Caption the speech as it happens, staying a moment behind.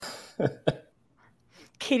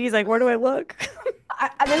Katie's like, where do I look?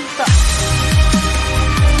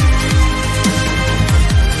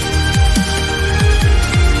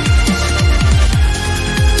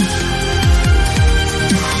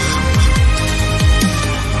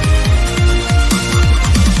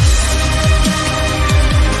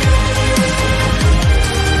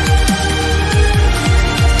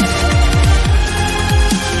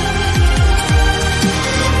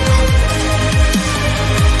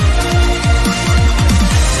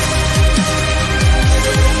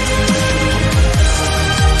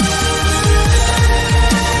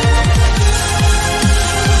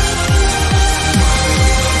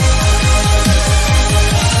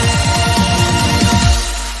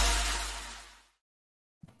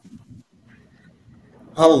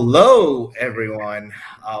 Hello, everyone.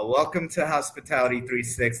 Welcome to Hospitality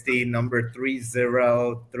 360, number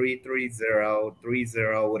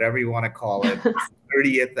 3033030, whatever you want to call it.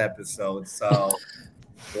 30th episode. So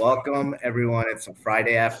welcome, everyone. It's a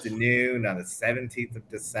Friday afternoon on the 17th of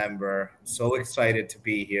December. I'm so excited to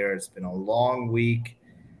be here. It's been a long week,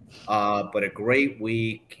 but a great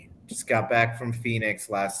week. Just got back from Phoenix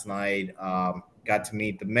last night. Got to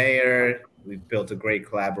meet the mayor. We've built a great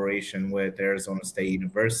collaboration with Arizona State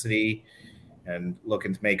University and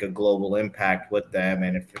looking to make a global impact with them.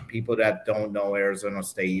 And if for people that don't know Arizona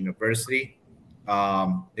State University,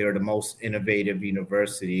 they're the most innovative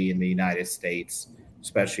university in the United States,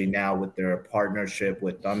 especially now with their partnership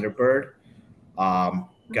with Thunderbird.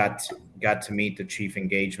 Got to meet the chief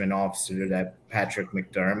engagement officer, that Patrick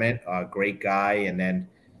McDermott, a great guy. And then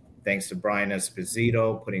thanks to Brian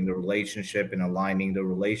Esposito, putting the relationship and aligning the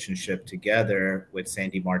relationship together with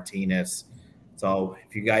Sandy Martinez. So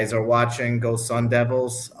if you guys are watching, go Sun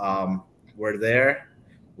Devils. We're there.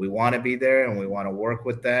 We want to be there and we want to work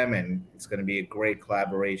with them. And it's going to be a great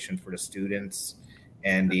collaboration for the students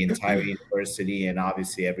and the entire university and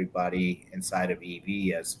obviously everybody inside of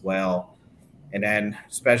EV as well. And then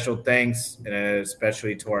special thanks,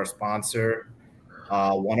 especially to our sponsor,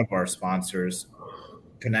 one of our sponsors,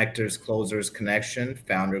 Connectors Closers Connection,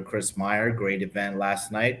 founder Chris Meyer. Great event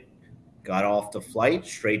last night. Got off the flight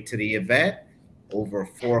straight to the event. Over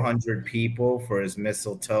 400 people for his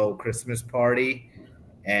mistletoe Christmas party,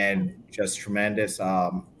 and just tremendous.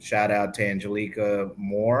 Shout out to Angelica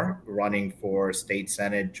Moore, running for State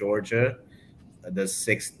Senate Georgia, the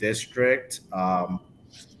 6th district.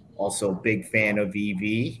 Also big fan of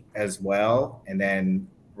EV as well. And then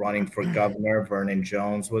running for governor, Vernon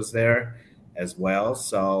Jones was there as well.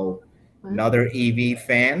 So another EV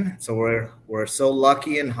fan. So we're so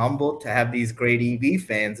lucky and humbled to have these great EV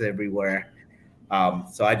fans everywhere.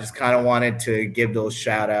 So I just kind of wanted to give those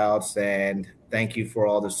shout outs and thank you for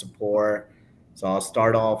all the support. So I'll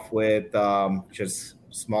start off with just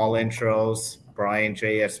small intros. Brian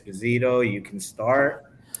J. Esposito, you can start.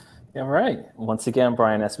 All right. Once again,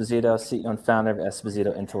 Brian Esposito, CEO and founder of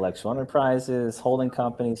Esposito Intellectual Enterprises, holding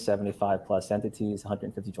company, 75 plus entities,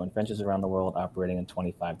 150 joint ventures around the world, operating in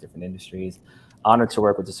 25 different industries. Honored to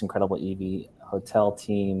work with this incredible EV hotel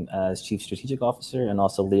team as chief strategic officer and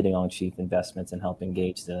also leading on chief investments and help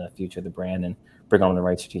engage the future of the brand and bring on the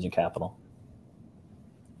right strategic capital.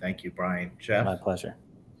 Thank you, Brian. Jeff? My pleasure.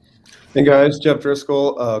 Hey guys, Jeff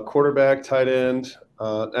Driscoll, quarterback, tight end,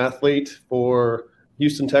 athlete for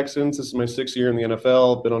Houston Texans. This is my 6th year in the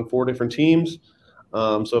NFL. Been on 4 different teams.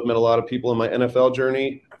 So I've met a lot of people in my NFL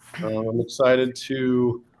journey. I'm excited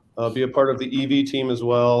to be a part of the EV team as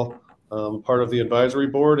well, part of the advisory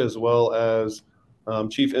board, as well as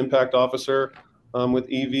chief impact officer with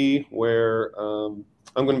EV, where I'm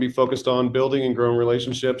going to be focused on building and growing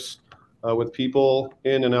relationships with people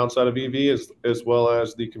in and outside of EV, as well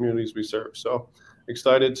as the communities we serve. So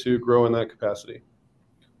excited to grow in that capacity.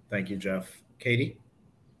 Thank you, Jeff. Katie?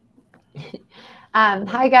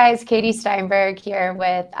 Hi guys, Katie Steinberg here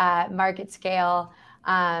with Market Scale.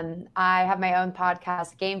 I have my own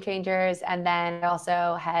podcast, Gamechangers, and then I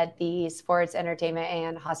also head the sports, entertainment,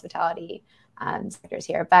 and hospitality sectors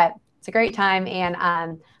here. But it's a great time, and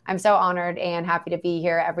I'm so honored and happy to be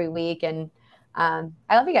here every week. And I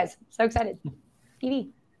love you guys. So excited. EV.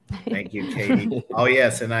 Thank you, Katie. Oh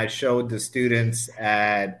yes, and I showed the students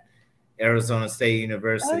at Arizona State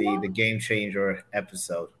University the Gamechanger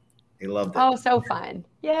episode. They loved it. Oh, so fun.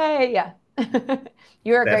 Yay. Yeah.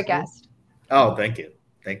 You're a great guest. Oh, thank you.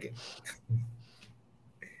 Thank you.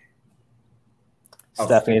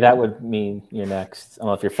 Stephanie, that would mean you're next. I don't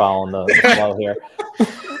know if you're following the flow here.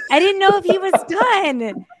 I didn't know if he was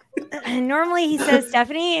done. Normally he says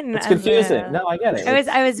Stephanie. And it's confusing. No, I get it.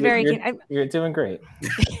 I was very keen. You're doing great.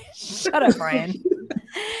 Shut up, Brian.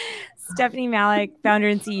 Stephanie Malik, founder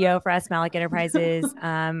and CEO for S. Malik Enterprises.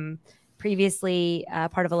 Previously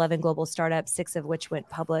part of 11 global startups, 6 of which went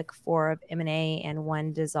public, 4 of M&A, and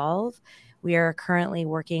 1 dissolve. We are currently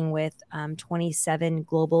working with 27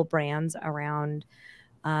 global brands around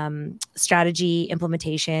strategy,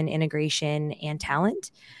 implementation, integration, and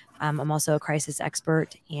talent. I'm also a crisis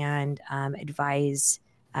expert and advise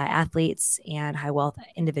athletes and high wealth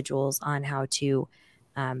individuals on how to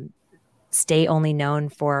stay only known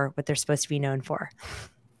for what they're supposed to be known for.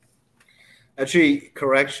 Actually,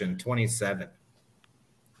 correction, 27.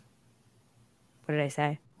 What did I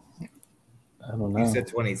say? I don't know. You said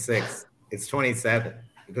 26. It's 27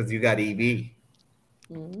 because you got EV.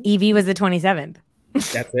 EV was the 27th.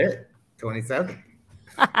 That's it. 27.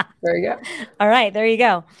 There you go. All right, there you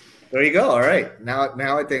go. There you go. All right.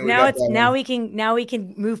 Now I think we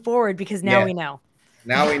can move forward because now we know.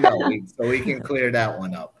 Now we know. So we can clear that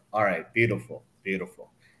one up. All right. Beautiful.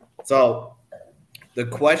 Beautiful. So the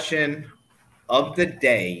question of the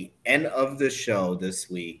day and of the show this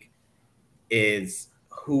week is,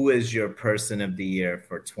 who is your person of the year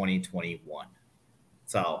for 2021?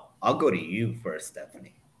 So I'll go to you first,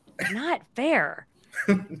 Stephanie. Not fair.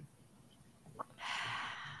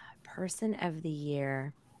 Person of the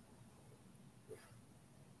year.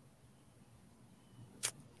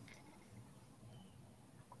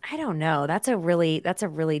 I don't know. That's a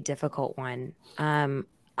really difficult one.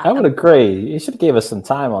 I would agree. You should have gave us some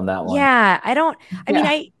time on that one. Yeah,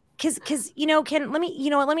 because let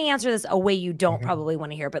me answer this a way you don't probably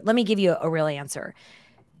want to hear, but let me give you a real answer.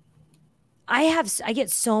 I get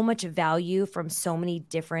so much value from so many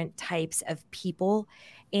different types of people,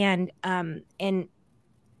 and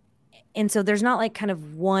so there's not like kind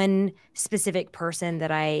of one specific person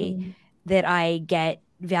that I get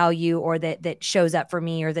value or that shows up for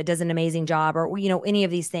me or that does an amazing job or any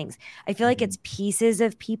of these things. I feel like it's pieces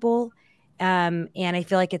of people, and I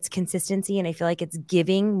feel like it's consistency, and I feel like it's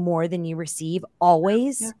giving more than you receive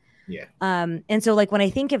always. Yeah. And so like when I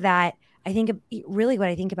think of that, I think what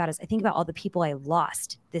I think about is I think about all the people I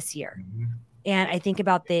lost this year, and I think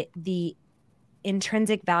about the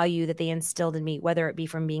intrinsic value that they instilled in me, whether it be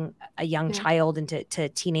from being a young child into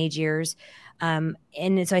teenage years. And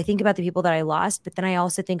so I think about the people that I lost, but then I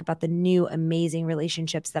also think about the new amazing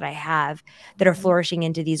relationships that I have that are flourishing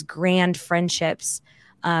into these grand friendships,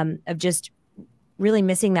 of just really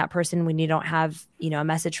missing that person when you don't have, a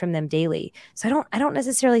message from them daily. So I don't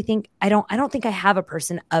necessarily think, I don't think I have a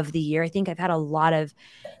person of the year. I think I've had a lot of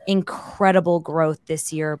incredible growth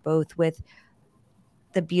this year, both with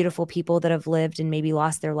the beautiful people that have lived and maybe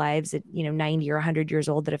lost their lives at 90 or 100 years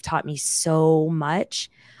old that have taught me so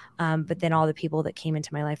much, but then all the people that came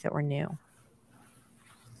into my life that were new.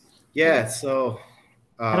 Yeah, so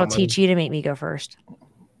that'll teach you to make me go first.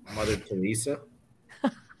 Mother Teresa.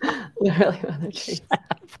 Literally Mother Teresa.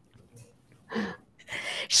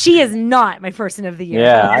 She is not my person of the year.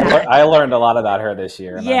 Yeah, I learned a lot about her this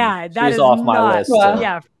year. Yeah, she's off my list.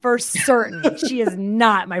 Yeah, for certain. She is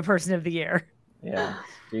not my person of the year. Yeah,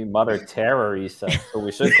 Mother Teresa, so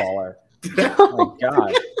we should call her. Oh my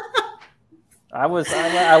God, I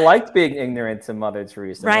liked being ignorant to Mother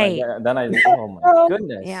Teresa. Right. Oh my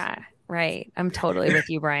goodness. Yeah, right. I'm totally with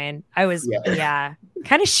you, Brian. I was,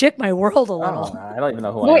 kind of shook my world a little. I don't even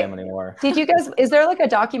know who I am anymore. Did you guys? Is there like a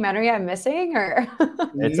documentary I'm missing, or?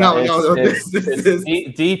 It's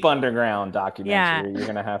deep underground documentary. Yeah. You're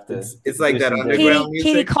gonna have to. It's like that underground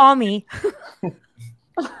music. Katie, call me.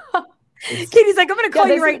 Katie's like, I'm gonna call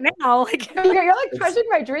you right now. Like you're like crushing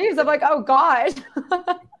my dreams. I'm like, oh God.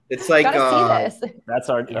 It's like gotta see this. That's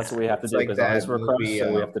what we have to do because ours were crushed,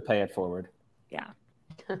 so we have to pay it forward. Yeah.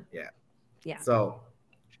 Yeah. So,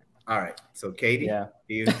 all right. So, Katie, do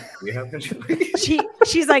you have the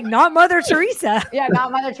She's like, not Mother Teresa. Yeah,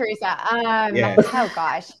 not Mother Teresa. Oh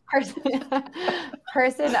gosh,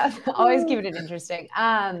 person. Always keep it interesting.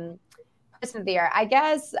 Person of the year. I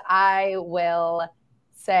guess I will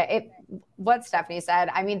say what Stephanie said.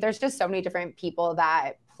 I mean, there's just so many different people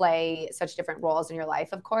that play such different roles in your life,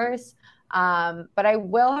 of course. But I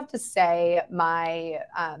will have to say my,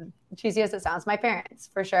 cheesy as it sounds, my parents,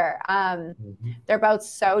 for sure. They're both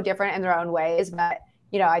so different in their own ways. But,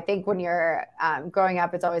 I think when you're growing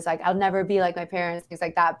up, it's always like, I'll never be like my parents, things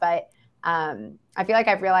like that. But I feel like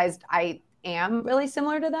I've realized I am really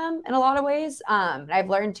similar to them in a lot of ways. I've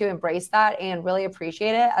learned to embrace that and really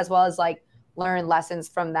appreciate it, as well as like learn lessons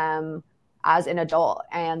from them as an adult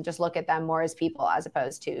and just look at them more as people as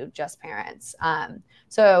opposed to just parents.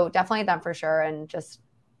 So definitely them for sure. And just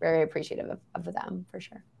very appreciative of them for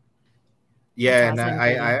sure. Yeah. That's awesome.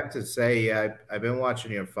 And I have to say, I've been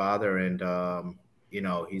watching your father and,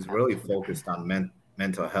 he's really focused on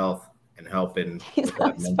mental health and helping. He's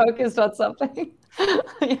less focused on something.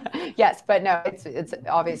 Yeah. Yes, but no, it's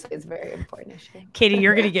obviously it's a very important issue. Katie,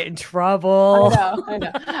 you're gonna get in trouble. I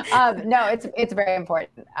know. No, it's very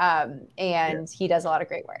important. And he does a lot of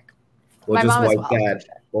great work. We'll just wipe that.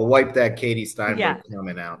 Sure. We'll wipe that Katie Steinberg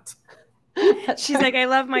comment out. She's like, I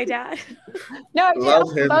love my dad. No,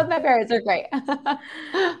 both my parents are great.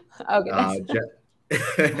 Oh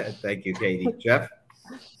goodness. Thank you, Katie. Jeff?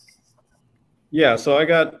 Yeah, so I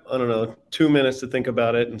got, I don't know, 2 minutes to think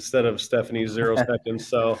about it instead of Stephanie's 0 seconds.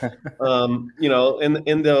 So, you know,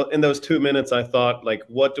 in those 2 minutes, I thought, like,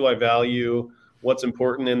 what do I value? What's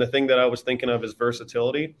important? And the thing that I was thinking of is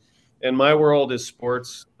versatility. And my world is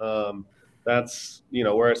sports. That's, you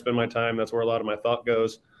know, where I spend my time. That's where a lot of my thought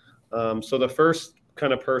goes. So the first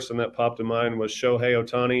kind of person that popped in mind was Shohei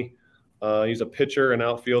Ohtani. He's a pitcher and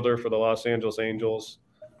outfielder for the Los Angeles Angels.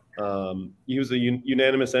 He was a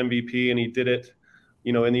unanimous MVP, and he did it,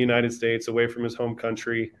 you know, in the United States, away from his home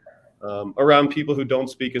country, around people who don't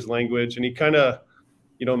speak his language. And he kind of,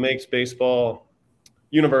 you know, makes baseball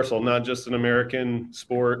universal, not just an American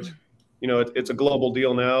sport. You know, it's a global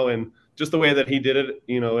deal now. And just the way that he did it,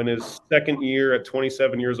 you know, in his second year at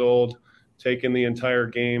 27 years old, taking the entire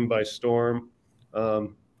game by storm,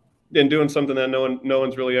 and doing something that no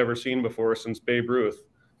one's really ever seen before since Babe Ruth.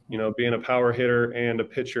 You know, being a power hitter and a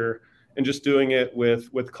pitcher, and just doing it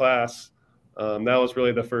with class. That was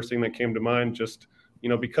really the first thing that came to mind, just, you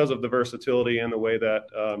know, because of the versatility and the way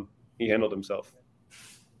that he handled himself.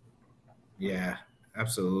 Yeah,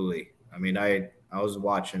 absolutely. I mean, I was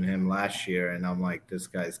watching him last year, and I'm like, this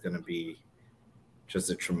guy's going to be just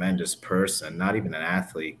a tremendous person, not even an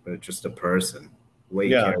athlete, but just a person. He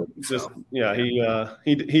does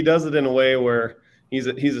it in a way where he's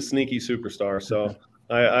a sneaky superstar. So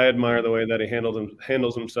I admire the way that he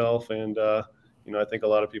handles himself, and you know, I think a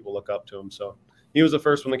lot of people look up to him. So he was the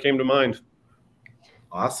first one that came to mind.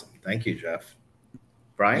 Awesome, thank you, Jeff.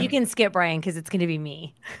 Brian, you can skip Brian because it's going to be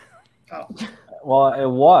me. Oh, well, it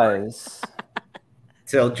was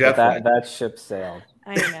till Jeff that ship sailed.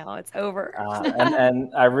 I know, it's over.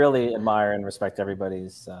 and I really admire and respect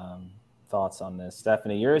everybody's thoughts on this.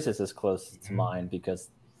 Stephanie, yours is as close to mine because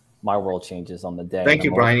my world changes on the day. Thank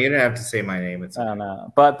you, Brian. You didn't have to say my name. It's okay. I don't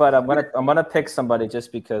know. But I'm gonna pick somebody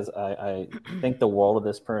just because I think the world of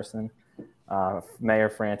this person, Mayor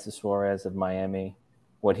Francis Suarez of Miami,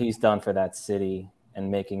 what he's done for that city and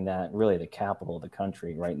making that really the capital of the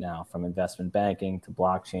country right now, from investment banking to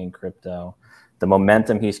blockchain, crypto, the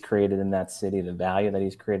momentum he's created in that city, the value that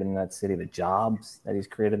he's created in that city, the jobs that he's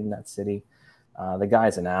created in that city. The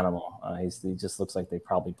guy's an animal. He just looks like they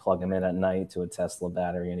probably plug him in at night to a Tesla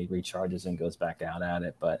battery and he recharges and goes back out at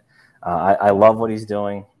it. But I love what he's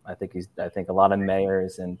doing. I think a lot of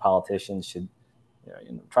mayors and politicians should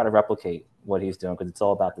try to replicate what he's doing, because it's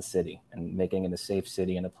all about the city and making it a safe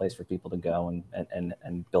city and a place for people to go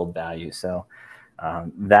and build value. So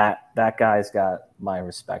that guy's got my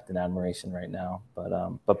respect and admiration right now. But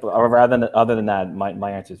other than that,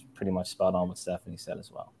 my answer is pretty much spot on what Stephanie said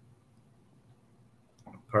as well.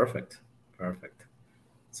 Perfect.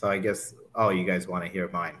 So I guess, you guys want to hear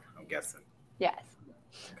mine, I'm guessing. Yes.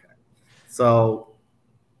 Okay. So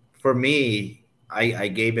for me, I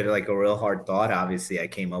gave it like a real hard thought. Obviously, I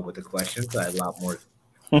came up with the question, so I had a lot more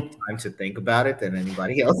time to think about it than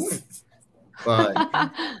anybody else. But,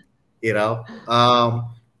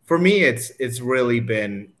 for me, it's really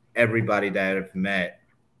been everybody that I've met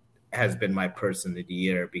has been my person of the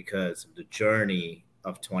year, because of the journey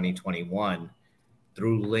of 2021.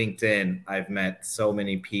 Through LinkedIn, I've met so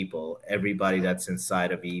many people. Everybody that's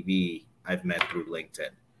inside of EV, I've met through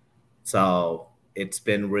LinkedIn. So it's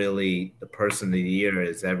been really the person of the year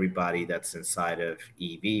is everybody that's inside of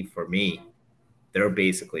EV. For me, they're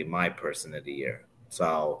basically my person of the year.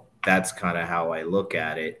 So that's kind of how I look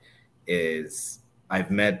at it. Is I've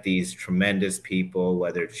met these tremendous people,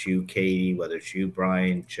 whether it's you, Katie, whether it's you,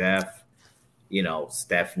 Brian, Jeff,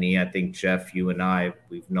 Stephanie. I think, Jeff, you and I,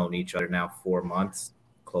 we've known each other now 4 months,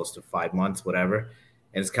 close to 5 months, whatever.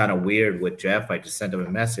 And it's kind of weird with Jeff. I just sent him a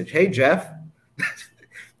message. Hey, Jeff,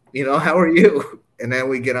 how are you? And then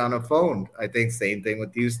we get on a phone. I think same thing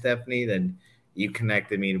with you, Stephanie. Then you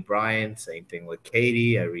connected me to Brian. Same thing with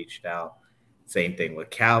Katie. I reached out. Same thing with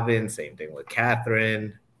Calvin. Same thing with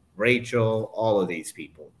Catherine, Rachel, all of these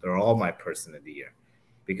people. They're all my person of the year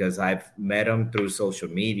because I've met them through social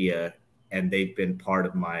media, and they've been part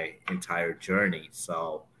of my entire journey.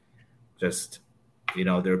 So just,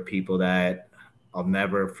 there are people that I'll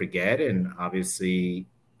never forget, and obviously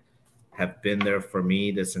have been there for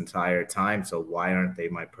me this entire time. So why aren't they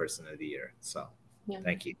my person of the year? So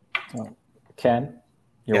Thank you. Ken,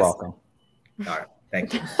 you're welcome. All right.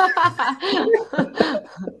 Thank you.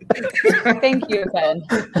 Thank you, Ben.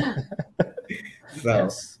 So,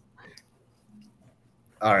 Yes.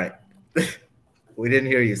 all right. We didn't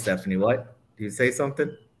hear you, Stephanie. What? Did you say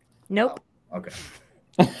something? Nope. Oh, okay.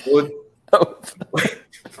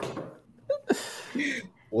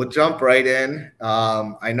 We'll jump right in.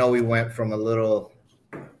 I know we went from a little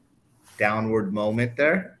downward moment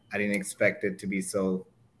there. I didn't expect it to be so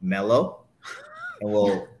mellow, and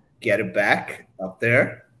we'll get it back up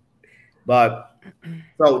there. But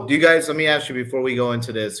so, do you guys? Let me ask you before we go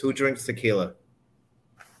into this: who drinks tequila?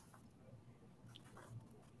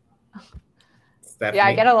 Stephanie? Yeah,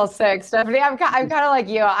 I get a little sick, Stephanie. I'm kind of like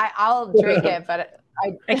you. I'll drink it, but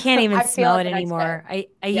I can't even smell it the next anymore. day.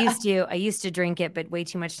 I used to drink it, but way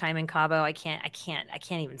too much time in Cabo. I can't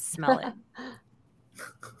even smell it.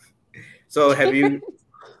 So have you?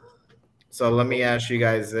 So let me ask you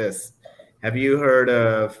guys this: have you heard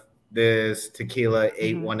of this tequila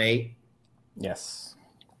 818? Yes.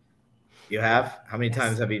 You have? How many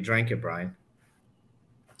times have you drank it, Brian?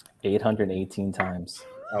 818 times.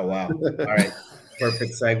 Oh wow! All right,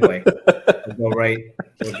 perfect segue. We'll go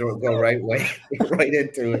right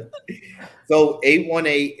into it. So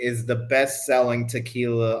 818 is the best-selling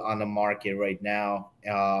tequila on the market right now.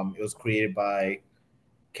 It was created by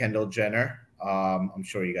Kendall Jenner. I'm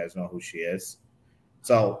sure you guys know who she is.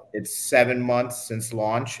 So it's 7 months since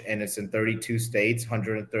launch, and it's in 32 states,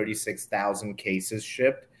 136,000 cases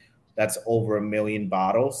shipped. That's over 1 million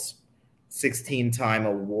bottles. 16-time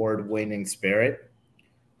award-winning spirit.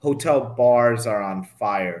 Hotel bars are on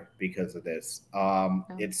fire because of this.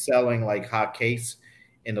 It's selling like hotcakes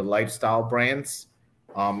in the lifestyle brands.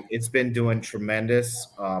 It's been doing tremendous.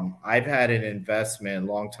 I've had an investment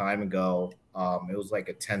a long time ago. It was like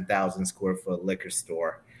a 10,000 square foot liquor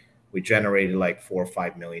store. We generated like $4 or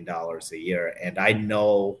 $5 million a year. And I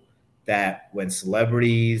know that when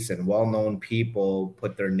celebrities and well-known people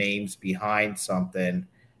put their names behind something,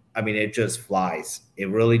 I mean, it just flies. It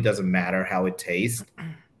really doesn't matter how it tastes.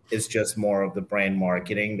 It's just more of the brand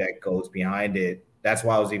marketing that goes behind it. That's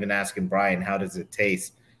why I was even asking Brian, how does it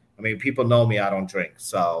taste? I mean, people know me, I don't drink.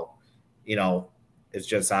 So, it's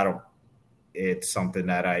just, it's something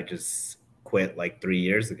that I just quit like 3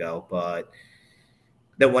 years ago. But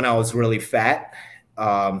then when I was really fat,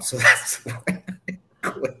 so that's why I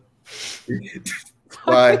quit.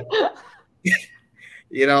 But,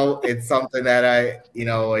 it's something that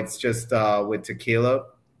it's just with tequila.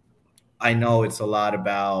 I know it's a lot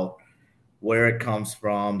about where it comes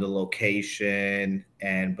from, the location,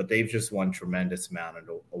 but they've just won tremendous amount of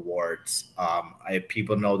awards.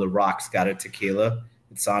 People know The Rock's got a tequila.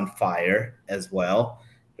 It's on fire as well.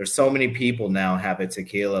 There's so many people now have a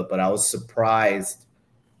tequila, but I was surprised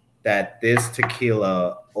that this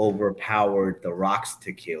tequila overpowered The Rock's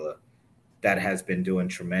tequila that has been doing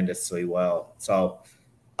tremendously well. So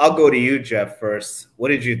I'll go to you, Jeff, first. What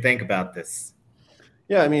did you think about this?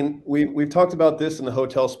 Yeah, I mean, we've talked about this in the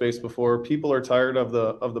hotel space before. People are tired of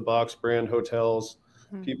the box brand hotels.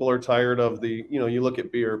 People are tired of you look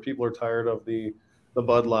at beer. People are tired of the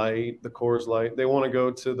Bud Light, the Coors Light. They want to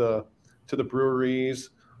go to the breweries.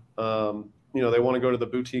 They want to go to the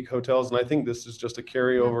boutique hotels. And I think this is just a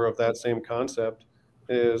carryover of that same concept.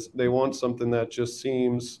 Is they want something that just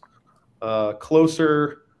seems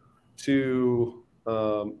closer to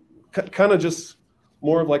kind of just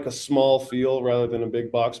more of like a small feel rather than a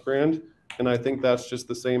big box brand. And I think that's just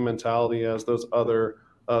the same mentality as those other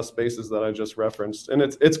spaces that I just referenced. And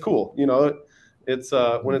it's cool. It's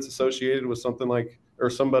when it's associated with something like, or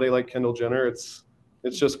somebody like Kendall Jenner, it's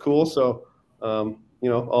just cool. So,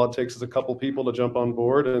 all it takes is a couple people to jump on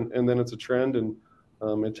board and then it's a trend and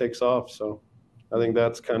it takes off. So I think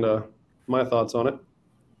that's kind of my thoughts on it.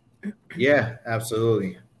 Yeah,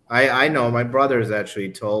 absolutely. I know my brother has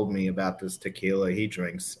actually told me about this tequila he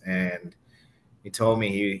drinks, and he told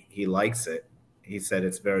me he likes it. He said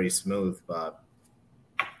it's very smooth, but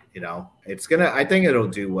I think it'll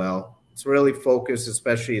do well. It's really focused,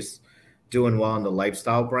 especially it's doing well in the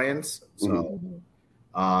lifestyle brands. So,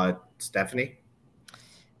 Stephanie?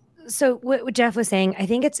 So what Jeff was saying, I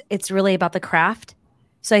think it's really about the craft.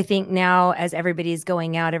 So I think now as everybody's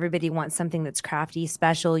going out, everybody wants something that's crafty,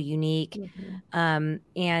 special, unique. And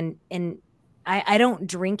I don't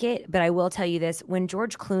drink it, but I will tell you this. When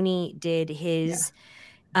George Clooney did his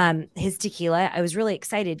tequila, I was really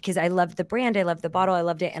excited because I loved the brand. I loved the bottle. I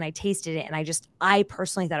loved it. And I tasted it. And I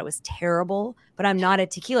personally thought it was terrible, but I'm not a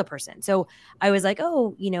tequila person. So I was like,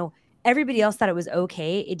 everybody else thought it was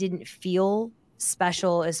okay. It didn't feel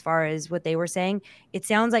special as far as what they were saying. It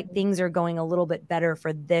sounds like things are going a little bit better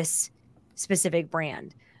for this specific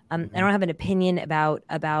brand. I don't have an opinion about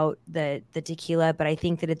the tequila, but I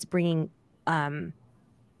think that it's bringing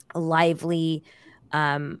lively,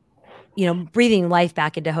 breathing life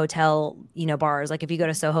back into hotel, bars. Like if you go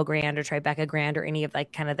to Soho Grand or Tribeca Grand or any of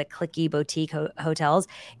like kind of the cliquey boutique hotels,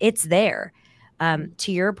 it's there.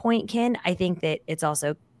 To your point, Ken, I think that it's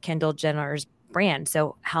also Kendall Jenner's brand.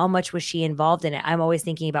 So how much was she involved in it? I'm always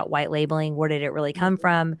thinking about white labeling. Where did it really come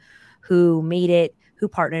from? Who made it? Who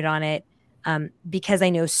partnered on it? Because I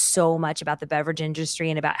know so much about the beverage industry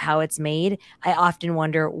and about how it's made, I often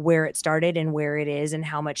wonder where it started and where it is and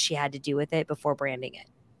how much she had to do with it before branding it.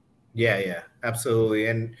 Yeah, absolutely.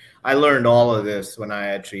 And I learned all of this when I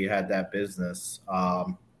actually had that business.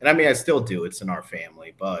 And I mean, I still do. It's in our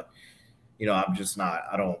family, but I'm just not,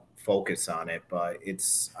 I don't focus on it, but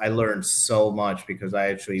I learned so much because I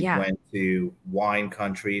actually went to wine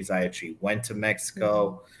countries. I actually went to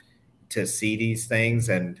Mexico to see these things.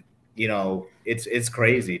 And, it's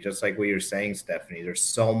crazy. Just like what you're saying, Stephanie, there's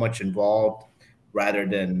so much involved rather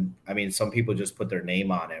than, I mean, some people just put their name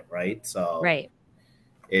on it. Right. So right.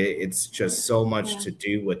 It's just so much to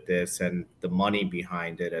do with this and the money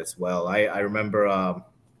behind it as well. I remember,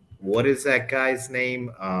 what is that guy's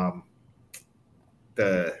name?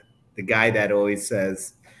 The guy that always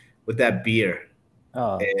says with that beer.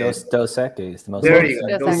 Oh, Dos Equis, the most there you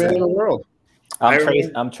go. Dos Equis in the world.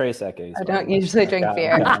 I'm Tres Equis. I don't usually drink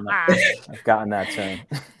beer. I've gotten that term.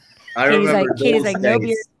 Katie's like no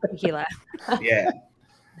beer, tequila. Yeah.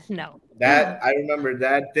 No. I remember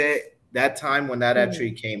that day. That time when that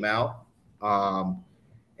actually came out, and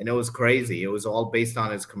it was crazy. It was all based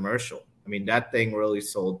on his commercial. I mean, that thing really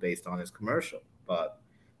sold based on his commercial. But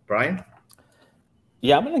Brian?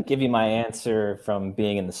 Yeah, I'm going to give you my answer from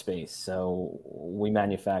being in the space. So we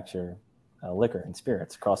manufacture liquor and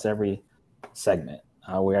spirits across every segment.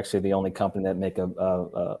 We're actually the only company that make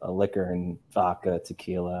a liquor and vodka,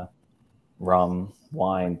 tequila, rum,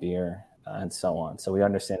 wine, beer, and so on. So we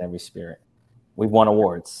understand every spirit. We've won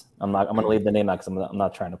awards. I'm going to leave the name out because I'm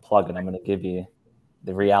not trying to plug it. I'm going to give you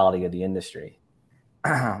the reality of the industry.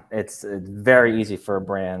 It's very easy for a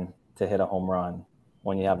brand to hit a home run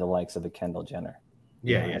when you have the likes of a Kendall Jenner.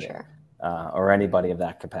 Sure. Or anybody of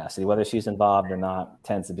that capacity. Whether she's involved or not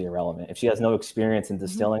tends to be irrelevant. If she has no experience in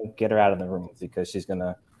distilling, get her out of the room because she's going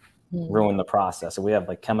to ruin the process. So we have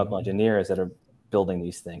like chemical engineers that are building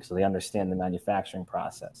these things, so they understand the manufacturing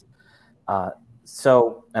process.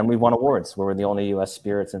 And we won awards. We're the only U.S.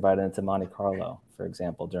 spirits invited into Monte Carlo, for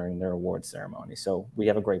example, during their awards ceremony. So we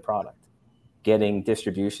have a great product. Getting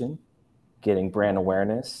distribution, getting brand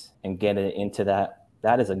awareness, and getting it into that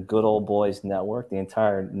is a good old boys network. The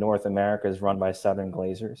entire North America is run by Southern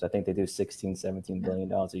Glazers. I think they do $16-17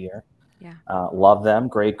 billion a year. Yeah. Love them,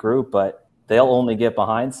 great group, but they'll only get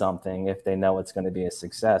behind something if they know it's going to be a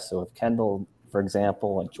success. So if Kendall, for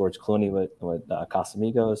example, and George Clooney with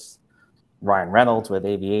Casamigos, Ryan Reynolds with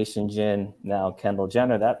Aviation Gin, now Kendall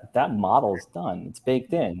Jenner, that model's done. It's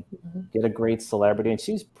baked in. Get a great celebrity, and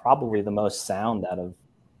she's probably the most sound out of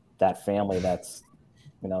that family that's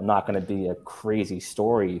not going to be a crazy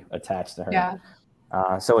story attached to her.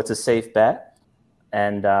 Yeah. So it's a safe bet.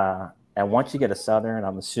 And once you get a Southern,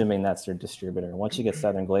 I'm assuming that's their distributor. Once you get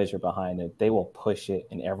Southern Glazer behind it, they will push it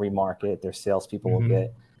in every market. Their salespeople will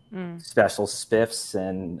get special spiffs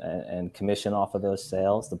and commission off of those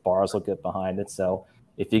sales. The bars will get behind it. So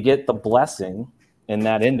if you get the blessing in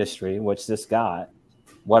that industry, which this got,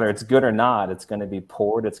 whether it's good or not, it's going to be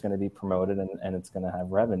poured, it's going to be promoted, and it's going to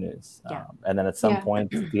have revenues. Yeah. And then at some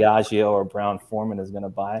point, Diageo or Brown-Forman is going to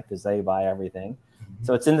buy it because they buy everything.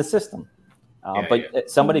 So it's in the system.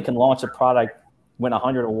 Somebody can launch a product, win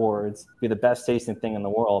 100 awards, be the best tasting thing in the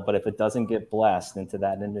world, but if it doesn't get blessed into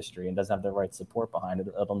that industry and doesn't have the right support behind it,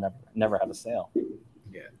 it'll never have a sale.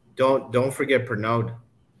 Yeah. Don't forget Pernod.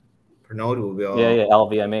 Pernod will be all. Yeah.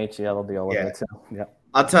 LVMH. Yeah, they'll be all over it too. Yeah.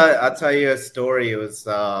 I'll tell you a story. It was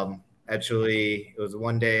it was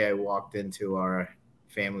one day I walked into our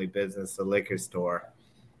family business, the liquor store,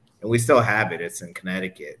 and we still have it. It's in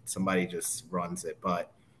Connecticut. Somebody just runs it.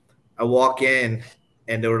 But I walk in,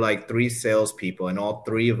 and there were like 3 salespeople, and all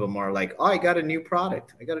 3 of them are like, "Oh, I got a new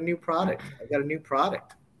product. I got a new product. I got a new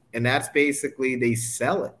product." And that's basically, they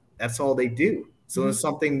sell it. That's all they do. So when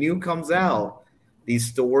something new comes out, these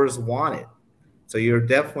stores want it. So you're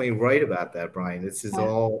definitely right about that, Brian. This is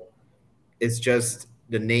all, it's just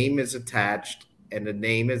the name is attached and the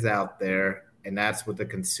name is out there. And that's what the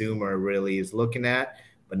consumer really is looking at.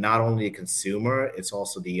 But not only the consumer, it's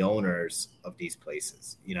also the owners of these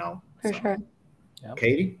places, For sure. Yeah.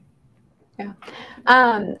 Katie? Yeah.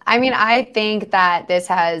 I mean, I think that this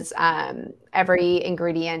has every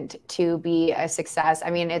ingredient to be a success. I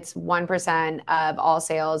mean, it's 1% of all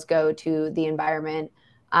sales go to the environment.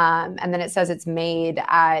 And then it says it's made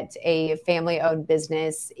at a family-owned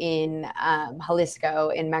business in Jalisco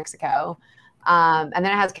in Mexico. And then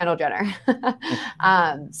it has Kendall Jenner.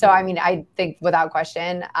 So, I mean, I think without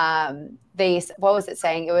question, what was it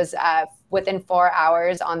saying? It was within 4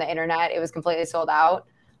 hours on the internet, it was completely sold out.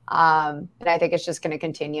 And I think it's just going to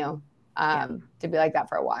continue to be like that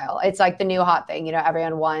for a while. It's like the new hot thing,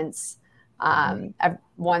 everyone wants.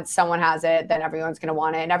 Once someone has it, then everyone's going to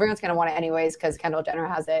want it, and everyone's going to want it anyways because Kendall Jenner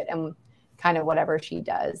has it, and kind of whatever she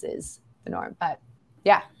does is the norm. But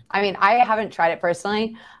yeah, I mean, I haven't tried it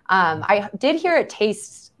personally. I did hear it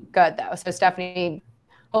tastes good though, so Stephanie,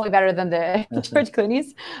 hopefully better than the George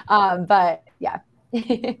Clooney's. But yeah.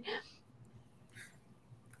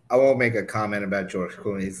 I won't make a comment about George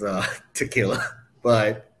Clooney's tequila,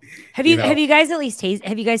 but have you guys at least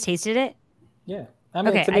tasted it? Yeah. I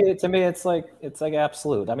mean, okay, to me, it's like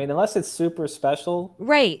absolute. I mean, unless it's super special,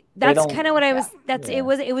 right? That's kind of what I was.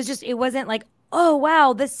 It wasn't like, oh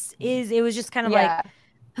wow, it was just kind of like,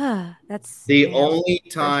 that's the only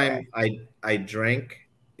time I drink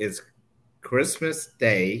is Christmas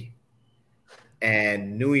Day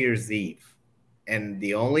and New Year's Eve, and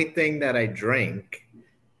the only thing that I drink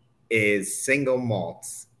is single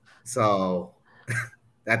malts. So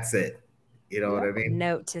that's it. You know what I mean?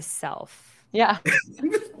 Note to self. Yeah.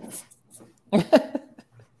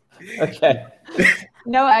 Okay.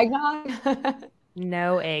 No eggnog.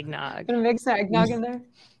 No eggnog. Gonna mix the eggnog in there?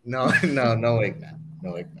 No eggnog. No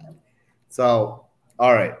eggnog. So,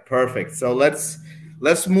 all right, perfect. So let's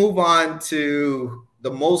move on to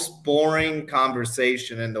the most boring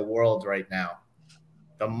conversation in the world right now.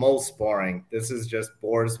 The most boring. This is just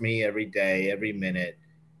bores me every day, every minute.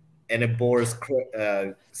 And it bores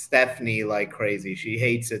Stephanie like crazy. She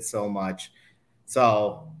hates it so much.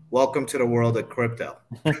 So welcome to the world of crypto.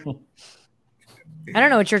 I don't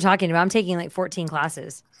know what you're talking about. I'm taking like 14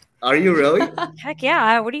 classes. Are you really? Heck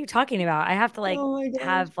yeah. What are you talking about? I have to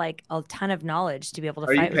have like a ton of knowledge to be able to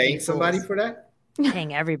fight with these Are you paying somebody for that?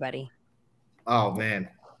 Paying everybody. Oh man.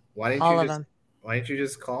 Why didn't you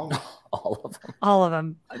just call me? All of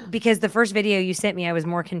them. Because the first video you sent me, I was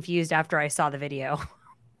more confused after I saw the video.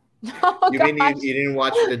 You didn't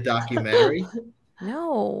watch the documentary?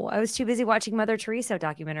 No, I was too busy watching Mother Teresa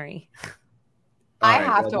documentary. I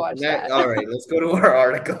have to watch that. All right, let's go to our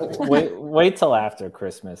article. Wait till after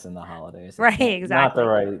Christmas and the holidays. Right, exactly.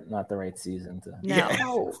 Not the right season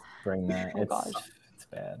to bring that. It's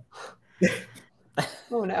bad.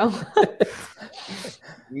 Oh no.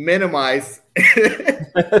 Minimize.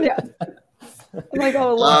 Yeah. Like,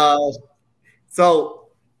 so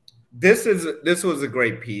this was a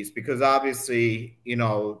great piece because obviously,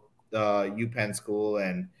 the UPenn school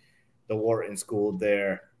and the Wharton school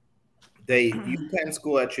there, UPenn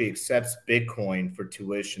school actually accepts Bitcoin for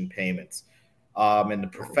tuition payments. And the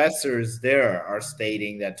professors there are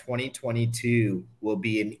stating that 2022 will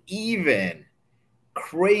be an even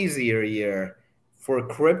crazier year for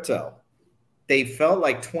crypto. They felt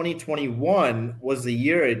like 2021 was the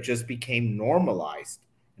year it just became normalized.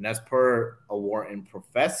 And that's per a Wharton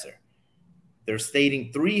professor. They're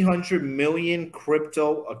stating 300 million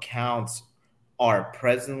crypto accounts are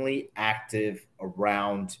presently active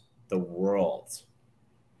around the world.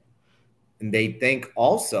 And they think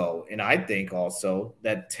also, and I think also,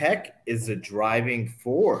 that tech is a driving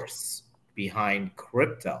force behind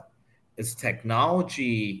crypto. As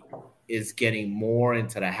technology is getting more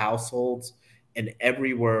into the households and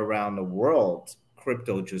everywhere around the world,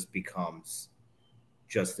 crypto just becomes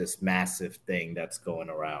just this massive thing that's going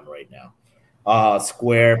around right now.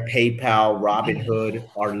 Square, PayPal, Robinhood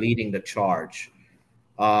are leading the charge.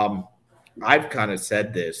 I've kind of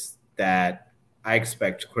said this, that I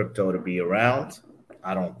expect crypto to be around.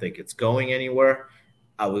 I don't think it's going anywhere.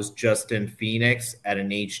 I was just in Phoenix at an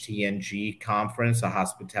HTNG conference, a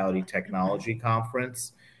hospitality technology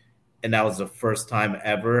conference. And that was the first time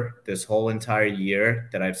ever this whole entire year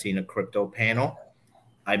that I've seen a crypto panel.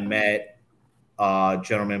 I met a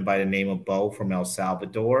gentleman by the name of Bo from El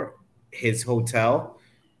Salvador. His hotel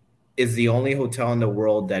is the only hotel in the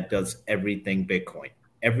world that does everything Bitcoin.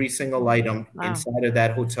 Every single item inside of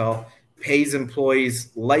that hotel pays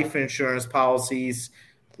employees life insurance policies,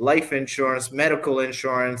 life insurance, medical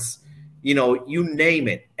insurance, you name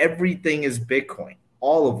it. Everything is Bitcoin.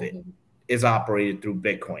 All of it is operated through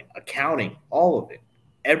Bitcoin. Accounting, all of it,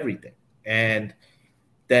 everything. And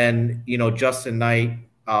then, Justin Knight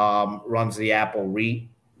runs the Apple REIT,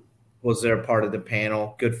 was there part of the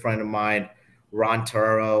panel. Good friend of mine, Ron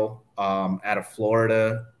Turo, out of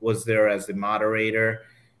Florida, was there as the moderator.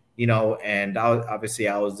 and obviously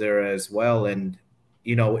I was there as well. And,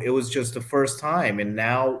 it was just the first time. And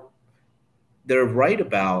now they're right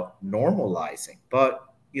about normalizing. But,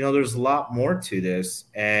 there's a lot more to this.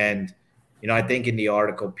 And, I think in the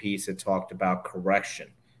article piece, it talked about correction.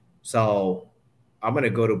 So I'm going to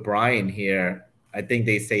go to Brian here. I think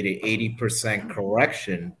they say the 80%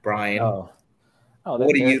 correction. Brian,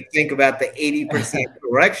 what do you think about the 80%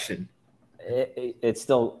 correction? It's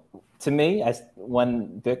still, to me,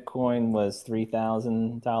 when Bitcoin was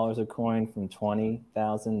 $3,000 a coin from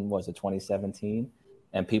 20,000, was it 2017?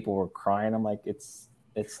 And people were crying. I'm like, it's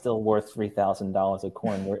still worth $3,000 a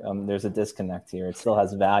coin. There's a disconnect here. It still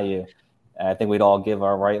has value. I think we'd all give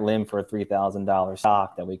our right limb for a $3,000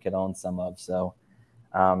 stock that we could own some of. So,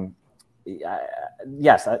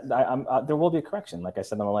 yes, there will be a correction. Like I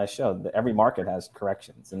said on the last show, every market has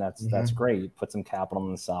corrections, and that's great. You put some capital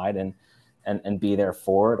on the side and be there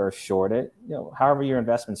for it or short it. However your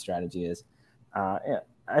investment strategy is.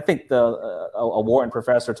 I think a Wharton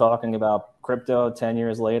professor talking about crypto 10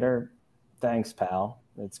 years later. Thanks, pal.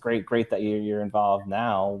 It's great that you're involved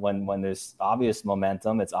now when there's obvious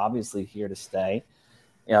momentum. It's obviously here to stay.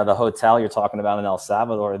 The hotel you're talking about in El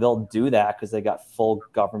Salvador, they'll do that because they got full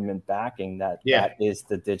government backing. That is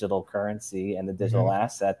the digital currency and the digital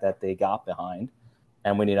asset that they got behind.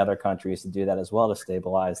 And we need other countries to do that as well to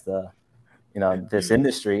stabilize this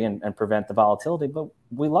industry and prevent the volatility. But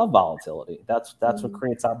we love volatility. That's what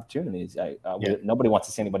creates opportunities. Nobody wants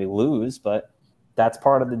to see anybody lose, but that's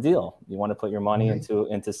part of the deal. You want to put your money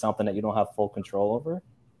into something that you don't have full control over.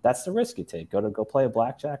 That's the risk you take. Go play a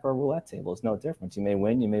blackjack or a roulette table. It's no difference. You may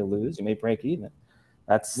win, you may lose, you may break even.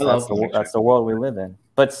 That's the world we live in.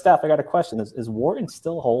 But Steph, I got a question. Is Wharton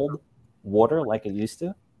still hold water like it used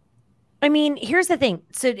to? I mean, here's the thing.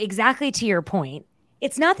 So exactly to your point,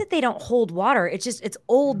 it's not that they don't hold water. It's just, it's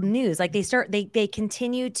old news. Like they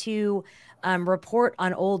continue to report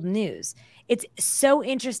on old news. It's so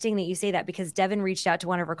interesting that you say that, because Devin reached out to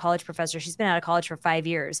one of her college professors. She's been out of college for 5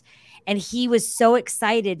 years, and he was so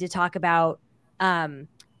excited to talk about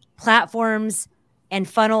platforms and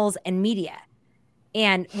funnels and media.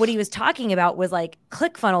 And what he was talking about was like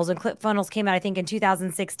ClickFunnels, and ClickFunnels came out, I think, in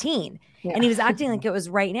 2016. Yeah. And he was acting like it was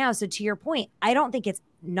right now. So to your point, I don't think it's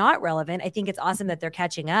not relevant. I think it's awesome that they're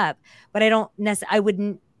catching up, but I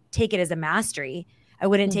wouldn't take it as a mastery. I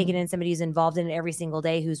wouldn't take it in somebody who's involved in it every single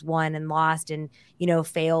day, who's won and lost and,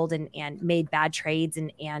 failed and made bad trades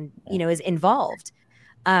and is involved.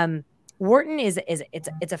 Wharton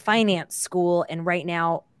it's a finance school. And right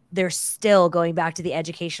now they're still going back to the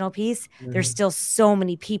educational piece. There's still so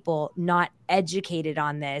many people not educated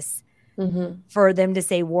on this for them to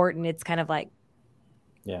say Wharton. It's kind of like,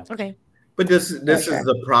 okay. But this is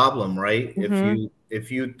the problem, right? If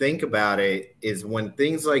you think about it, is when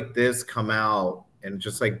things like this come out, and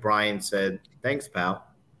just like Brian said, thanks, pal.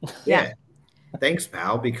 Yeah. Thanks,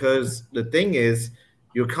 pal. Because the thing is,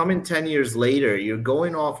 you're coming 10 years later, you're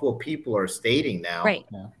going off what people are stating now. Right.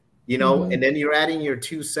 And then you're adding your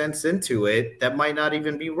 2 cents into it. That might not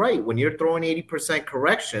even be right. When you're throwing 80%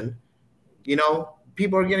 correction,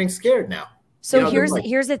 people are getting scared now. So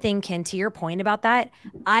here's the thing, Ken, to your point about that.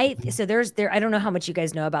 I don't know how much you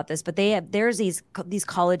guys know about this, but there's these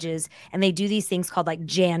colleges, and they do these things called like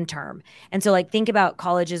Jan term. And so like, think about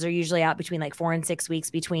colleges are usually out between like 4 and 6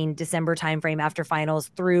 weeks between December timeframe after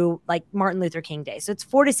finals through like Martin Luther King Day. So it's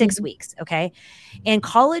 4 to 6 weeks. Okay. And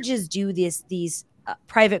colleges do these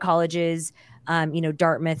private colleges,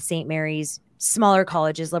 Dartmouth, St. Mary's, smaller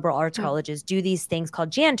colleges, liberal arts colleges do these things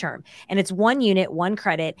called Jan term. And it's 1 unit, 1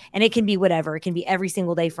 credit, and it can be whatever. It can be every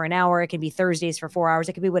single day for an hour. It can be Thursdays for 4 hours.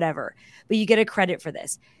 It could be whatever, but you get a credit for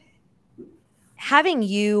this. Having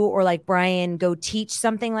you or like Brian go teach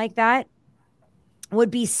something like that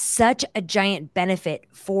would be such a giant benefit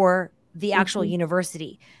for the actual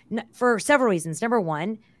university for several reasons. Number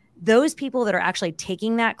one, those people that are actually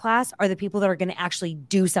taking that class are the people that are going to actually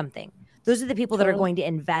do something. Those are the people that are going to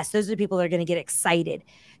invest. Those are the people that are going to get excited.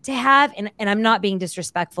 To have, and I'm not being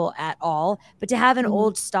disrespectful at all, but to have an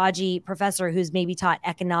old stodgy professor who's maybe taught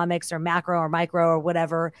economics or macro or micro or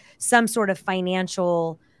whatever, some sort of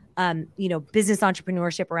financial, business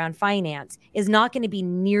entrepreneurship around finance is not going to be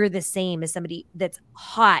near the same as somebody that's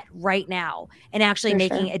hot right now and actually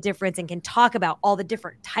making a difference and can talk about all the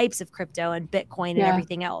different types of crypto and Bitcoin and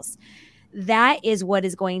everything else. That is what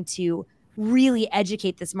is going to really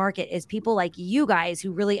educate this market, is people like you guys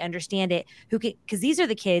who really understand it, because these are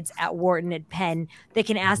the kids at Wharton and Penn that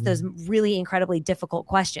can ask those really incredibly difficult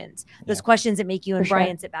questions, those questions that make you and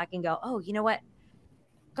Brian sit back and go, oh, you know what?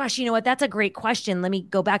 gosh, you know what? That's a great question. Let me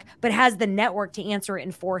go back, but has the network to answer it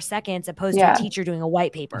in 4 seconds opposed to a teacher doing a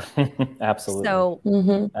white paper. Absolutely.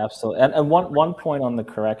 So absolutely. And one point on the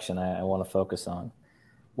correction I want to focus on.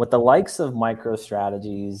 With the likes of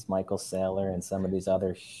MicroStrategies, Michael Saylor, and some of these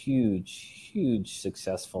other huge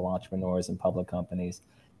successful entrepreneurs and public companies,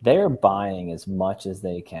 they're buying as much as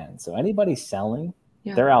they can. So anybody selling,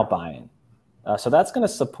 they're out buying. So that's going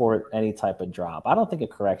to support any type of drop. I don't think a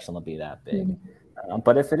correction will be that big.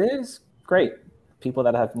 But if it is, great. People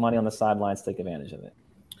that have money on the sidelines take advantage of it.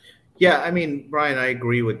 Yeah, I mean, Brian, I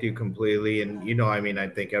agree with you completely. And, I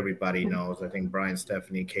think everybody knows. I think Brian,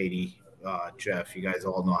 Stephanie, Katie, Jeff, you guys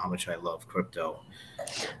all know how much I love crypto.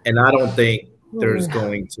 And I don't think there's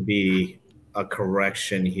going to be a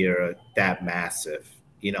correction here that massive.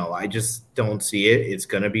 I just don't see it. It's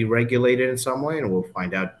going to be regulated in some way, and we'll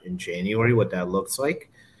find out in January what that looks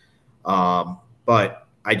like. But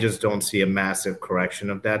I just don't see a massive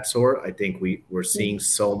correction of that sort. I think we're seeing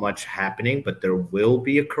so much happening, but there will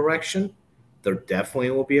be a correction. There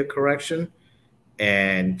definitely will be a correction.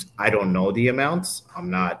 And I don't know the amounts.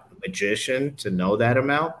 I'm not a magician to know that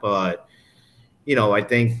amount, but I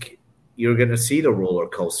think you're going to see the roller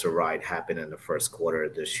coaster ride happen in the first quarter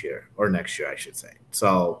of this year, or next year, I should say.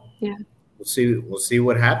 So we'll see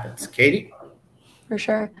what happens. Katie? For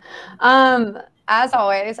sure. As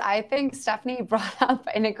always, I think Stephanie brought up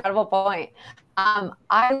an incredible point.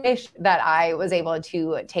 I wish that I was able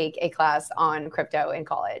to take a class on crypto in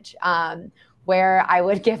college, where I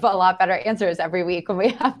would give a lot better answers every week when we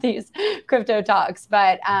have these crypto talks.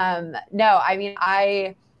 But no, I mean,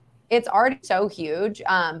 it's already so huge,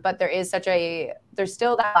 but there's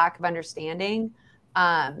still that lack of understanding.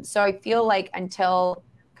 So I feel like until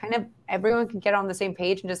kind of everyone can get on the same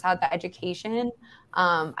page and just have the education,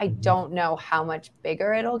 I don't know how much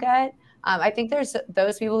bigger it'll get. I think there's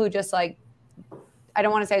those people who just I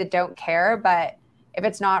don't want to say that don't care, but if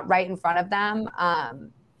it's not right in front of them,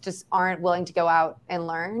 just aren't willing to go out and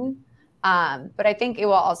learn. But I think it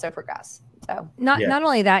will also progress. So not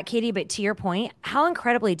only that, Katie, but to your point, how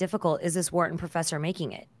incredibly difficult is this Wharton professor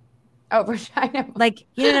making it? Oh, for sure. You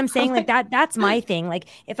know what I'm saying? That's my thing.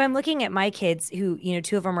 If I'm looking at my kids who,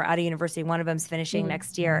 2 of them are out of university, one of them's finishing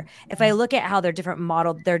next year. If I look at how their different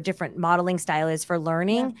modeling style is for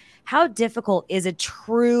learning, how difficult is a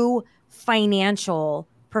true financial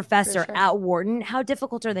professor at Wharton? How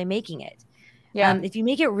difficult are they making it? Yeah. If you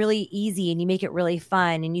make it really easy and you make it really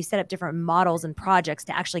fun and you set up different models and projects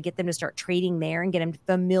to actually get them to start trading there and get them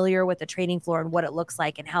familiar with the trading floor and what it looks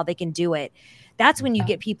like and how they can do it, that's when you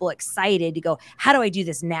get people excited to go, how do I do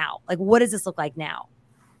this now? What does this look like now?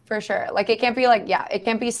 For sure. It can't be it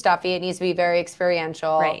can't be stuffy. It needs to be very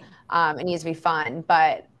experiential. Right. It needs to be fun.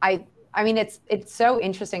 But I mean, it's so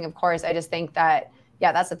interesting, of course. I just think that,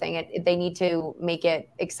 that's the thing. They need to make it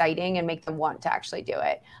exciting and make them want to actually do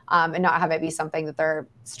it, and not have it be something that they're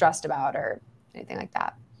stressed about or anything like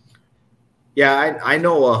that. Yeah, I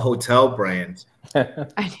know a hotel brand.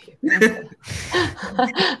 I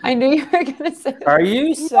knew you were going to say that. Are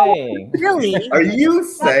you saying? Really? Are you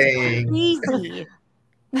saying? Crazy.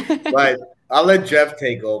 But I'll let Jeff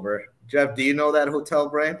take over. Jeff, do you know that hotel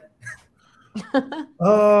brand?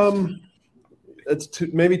 It's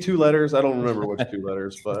maybe 2 letters. I don't remember which 2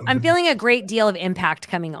 letters, but I'm feeling a great deal of impact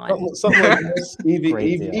coming on. Something like this.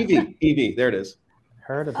 EV. There it is.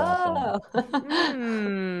 Heard about that.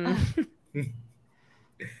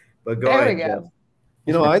 But go there ahead, we go.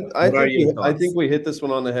 Jeff. I think we hit this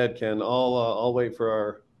one on the head, Ken. I'll wait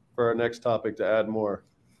for our next topic to add more.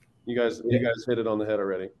 You guys hit it on the head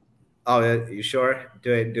already. Oh, you sure?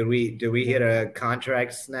 Did we hit a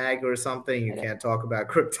contract snag or something? You can't talk about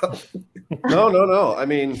crypto. No. I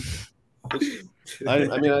mean, I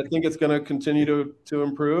think it's going to continue to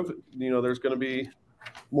improve. There's going to be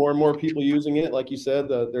more and more people using it. Like you said,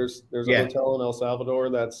 there's a hotel in El Salvador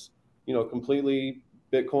that's completely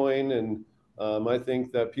Bitcoin, and I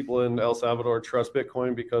think that people in El Salvador trust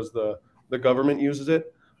Bitcoin because the government uses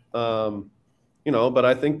it. But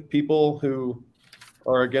I think people who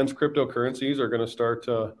are against cryptocurrencies are going to start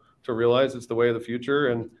to realize it's the way of the future,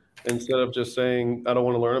 and instead of just saying I don't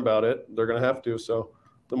want to learn about it, they're going to have to. So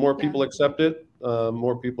the more people accept it,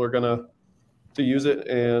 more people are going to use it,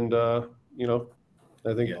 and I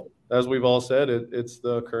think as we've all said, it's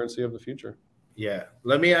the currency of the future. Yeah.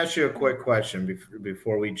 Let me ask you a quick question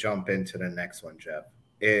before we jump into the next one, Jeff.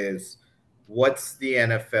 What's the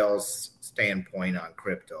NFL's standpoint on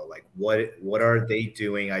crypto? What are they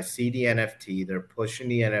doing? I see the NFT. They're pushing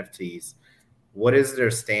the NFTs. What is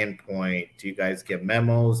their standpoint? Do you guys get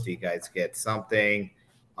memos? Do you guys get something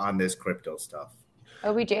on this crypto stuff?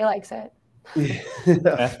 OBJ likes it.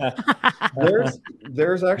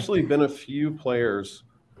 There's actually been a few players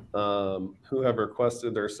who have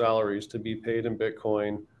requested their salaries to be paid in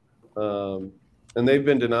Bitcoin, and they've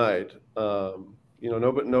been denied.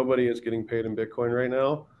 Nobody is getting paid in Bitcoin right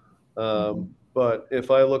now. But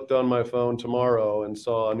if I looked on my phone tomorrow and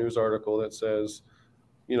saw a news article that says,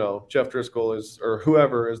 Jeff Driscoll or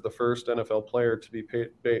whoever is the first NFL player to be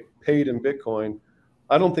paid in Bitcoin,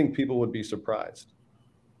 I don't think people would be surprised.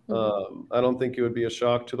 I don't think it would be a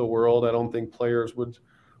shock to the world. I don't think players would,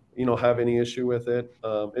 have any issue with it.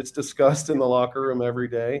 It's discussed in the locker room every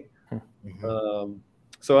day.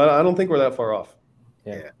 So I don't think we're that far off.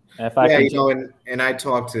 Yeah. And I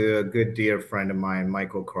talked to a good dear friend of mine,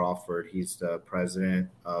 Michael Crawford. He's the president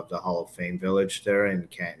of the Hall of Fame Village there in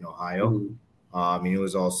Canton, Ohio. He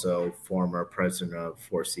was also former president of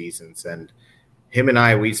Four Seasons. And him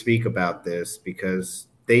and we speak about this because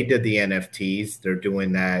they did the NFTs. They're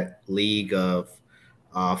doing that league of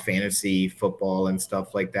fantasy football and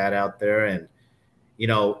stuff like that out there. And,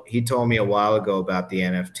 he told me a while ago about the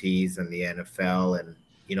NFTs and the NFL. And,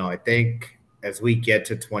 I think as we get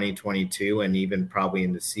to 2022 and even probably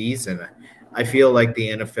in the season, I feel like the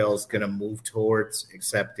NFL is going to move towards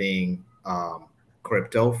accepting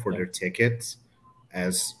crypto for their tickets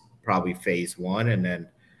as probably phase one. And then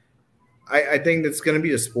I think that's going to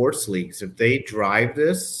be the sports leagues. If they drive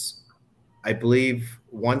this, I believe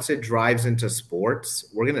once it drives into sports,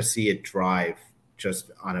 we're going to see it drive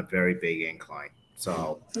just on a very big incline.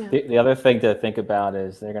 So the other thing to think about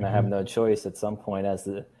is they're going to have no choice at some point as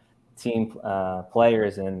the team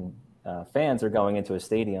players and fans are going into a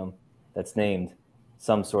stadium that's named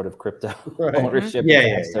some sort of crypto ownership.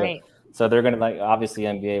 So they're going to obviously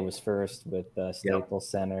NBA was first with Staples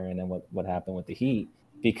Center, and then what happened with the Heat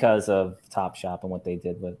because of Top Shop and what they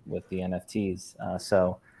did with the NFTs.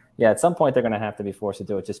 At some point they're going to have to be forced to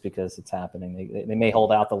do it just because it's happening. They may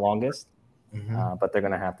hold out the longest, but they're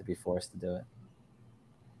going to have to be forced to do it.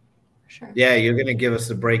 Sure. Yeah, you're going to give us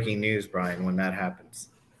the breaking news, Brian, when that happens.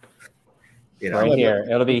 Right here.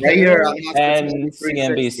 It'll be right here and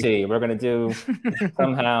CNBC. We're going to do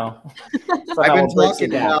somehow. I've been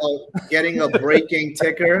talking about getting a breaking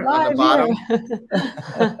ticker on the bottom.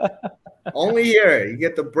 Only here. You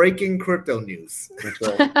get the breaking crypto news.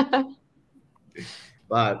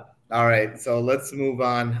 But all right, so let's move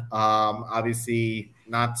on. Obviously,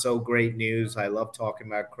 not so great news. I love talking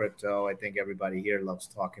about crypto. I think everybody here loves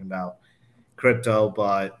talking about crypto,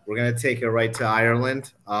 but we're going to take it right to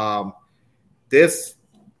Ireland. This,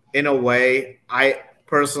 in a way, I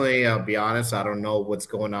personally, I'll be honest, I don't know what's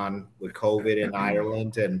going on with COVID in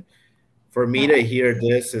Ireland. And for me to hear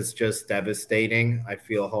this is just devastating. I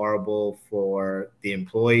feel horrible for the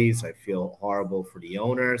employees. I feel horrible for the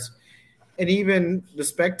owners and even the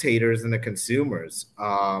spectators and the consumers.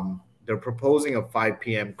 They're proposing a 5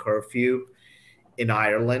 p.m. curfew in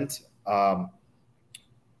Ireland.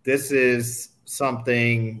 This is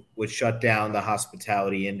something would shut down the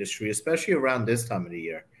hospitality industry, especially around this time of the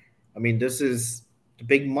year. I mean, this is the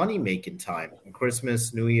big money-making time.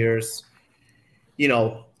 Christmas, New Year's,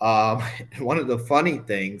 one of the funny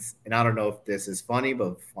things, and I don't know if this is funny,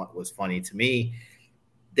 but what was funny to me,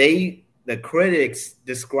 the critics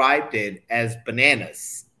described it as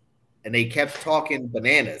bananas, and they kept talking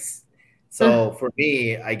bananas. So for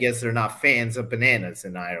me, I guess they're not fans of bananas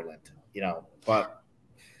in Ireland, but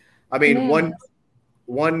I mean,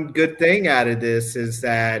 one good thing out of this is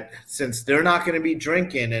that since they're not going to be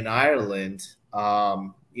drinking in Ireland,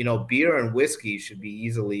 beer and whiskey should be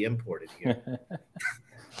easily imported here.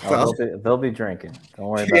 They'll be drinking. Don't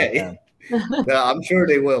worry about them. No, I'm sure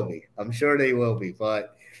they will be.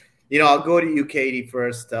 But, I'll go to you, Katie,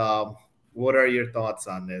 first. What are your thoughts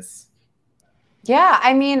on this? Yeah,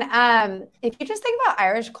 I mean, if you just think about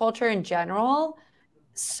Irish culture in general,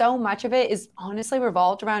 so much of it is honestly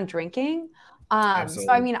revolved around drinking. So,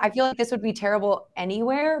 I mean, I feel like this would be terrible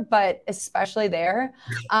anywhere, but especially there.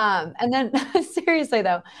 And then seriously,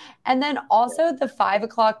 though. And then also the 5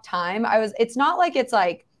 o'clock time, it's not like it's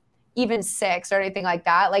like even 6 or anything like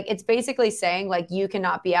that. Like it's basically saying like you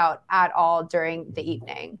cannot be out at all during the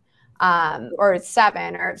evening or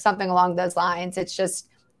 7 or something along those lines. It's just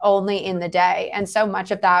only in the day. And so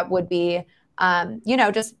much of that would be,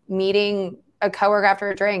 just meeting a coworker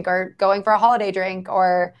after a drink or going for a holiday drink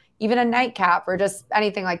or even a nightcap or just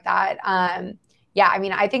anything like that. I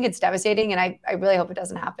mean, I think it's devastating and I really hope it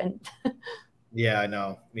doesn't happen. Yeah, I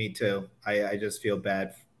know. Me too. I just feel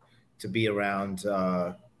bad to be around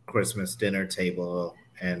Christmas dinner table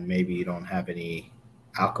and maybe you don't have any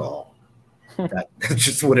alcohol. That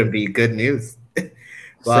just wouldn't be good news.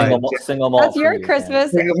 Single malt. That's your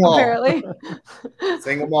Christmas, apparently.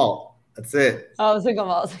 Single malt. That's it. Oh, single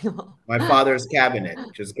malt. My father's cabinet.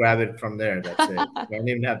 Just grab it from there. That's it. You don't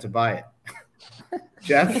even have to buy it.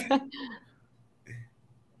 Jeff?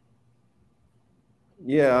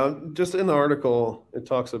 Yeah, just in the article, it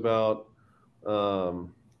talks about, let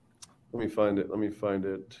me find it.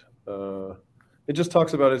 It just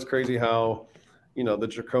talks about, it's crazy how, the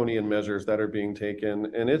draconian measures that are being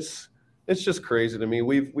taken. And it's just crazy to me.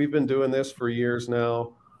 We've been doing this for years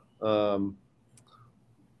now. There's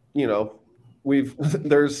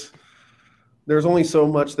only so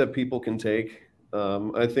much that people can take.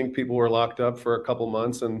 I think people were locked up for a couple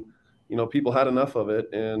months, and people had enough of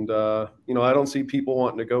it. And I don't see people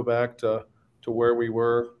wanting to go back to where we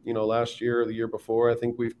were, last year or the year before. I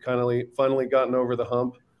think we've finally gotten over the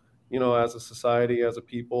hump, as a society, as a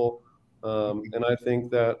people. And I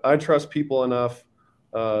think that I trust people enough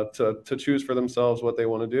to choose for themselves what they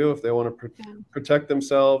want to do. If they want to protect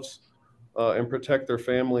themselves and protect their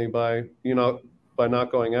family by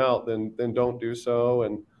not going out, then don't do so.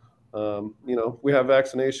 And we have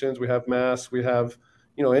vaccinations, we have masks, we have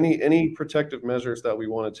any protective measures that we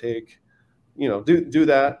want to take. Do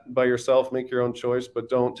that by yourself, make your own choice, but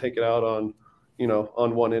don't take it out on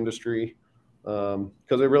one industry,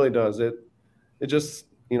 because it really does. It just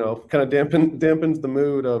kind of dampens the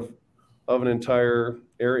mood of an entire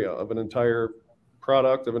area, of an entire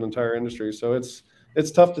product, of an entire industry. So it's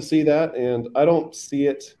tough to see that, and I don't see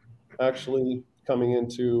it actually coming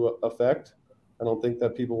into effect. I don't think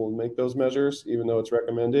that people will make those measures, even though it's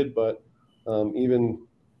recommended. But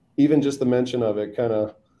even just the mention of it kind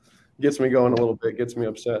of gets me going a little bit, gets me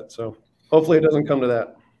upset. So hopefully it doesn't come to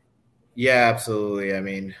that. Yeah, absolutely. I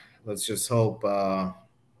mean, let's just hope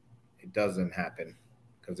it doesn't happen,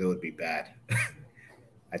 because it would be bad.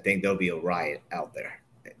 I think there'll be a riot out there.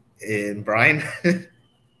 And Brian?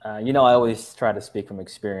 I always try to speak from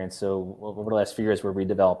experience. So over the last few years, we're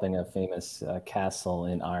redeveloping a famous castle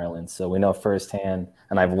in Ireland. So we know firsthand,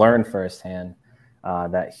 and I've learned firsthand,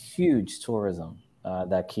 that huge tourism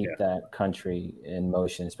that keep that country in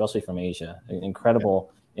motion, especially from Asia.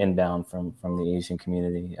 Incredible inbound from the Asian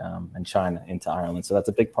community and China into Ireland. So that's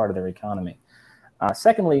a big part of their economy.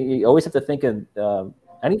 Secondly, you always have to think of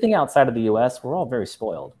anything outside of the U.S., we're all very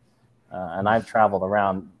spoiled. And I've traveled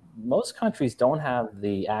around. Most countries don't have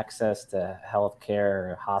the access to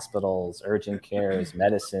healthcare, hospitals, urgent cares,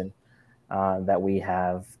 medicine that we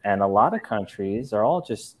have. And a lot of countries are all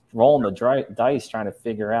just rolling the dice trying to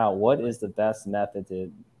figure out what is the best method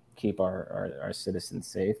to keep our citizens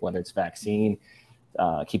safe, whether it's vaccine,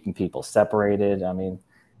 keeping people separated. I mean,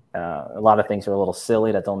 a lot of things are a little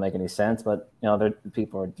silly that don't make any sense, but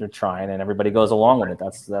they're trying, and everybody goes along with it.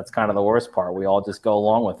 That's kind of the worst part. We all just go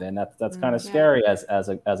along with it, and that's kind of scary as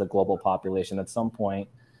a global population. At some point,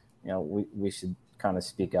 we should kind of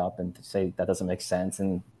speak up and say that doesn't make sense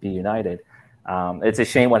and be united. It's a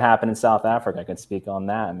shame what happened in South Africa. I can speak on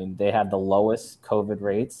that. I mean, they had the lowest COVID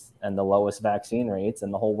rates and the lowest vaccine rates,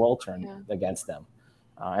 and the whole world turned against them,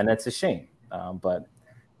 and it's a shame. But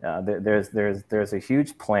there's a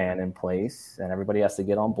huge plan in place, and everybody has to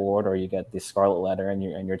get on board, or you get the scarlet letter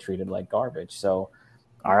and you're treated like garbage. So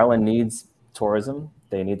Ireland needs tourism.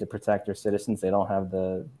 They need to protect their citizens. They don't have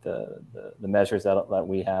the measures that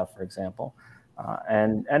we have, for example.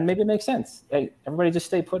 And maybe it makes sense. Hey, everybody just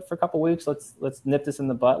stay put for a couple of weeks. Let's nip this in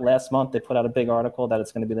the butt. Last month, they put out a big article that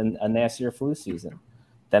it's going to be a nastier flu season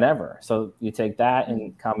than ever. So you take that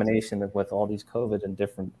in combination with all these COVID and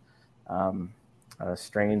different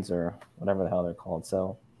strains or whatever the hell they're called.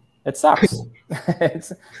 So it sucks.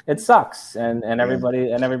 It sucks. And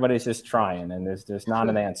everybody's just trying, and there's not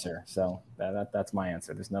an answer. So that's my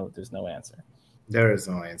answer. There's no answer. There is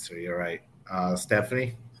no answer. You're right.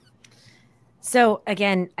 Stephanie? So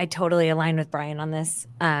again, I totally align with Brian on this.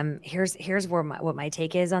 Here's where what my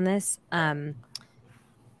take is on this. I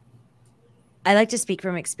like to speak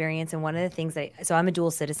from experience, and one of the things so I'm a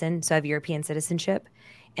dual citizen, so I have European citizenship,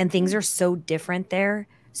 and things are so different there.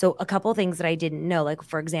 So a couple of things that I didn't know, like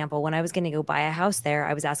for example, when I was going to go buy a house there,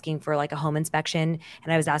 I was asking for like a home inspection,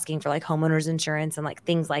 and I was asking for like homeowners insurance and like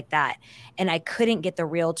things like that. And I couldn't get the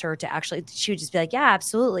realtor to actually, she would just be like, yeah,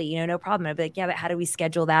 absolutely. No problem. I'd be like, yeah, but how do we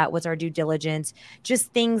schedule that? What's our due diligence?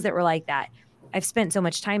 Just things that were like that. I've spent so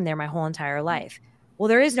much time there my whole entire life. Well,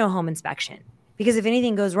 there is no home inspection, because if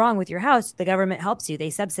anything goes wrong with your house, the government helps you. They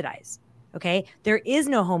subsidize. Okay. There is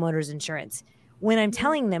no homeowners insurance. When I'm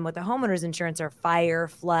telling them what the homeowners insurance are, fire,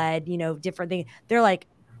 flood, different things, they're like,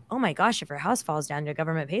 oh my gosh, if your house falls down, your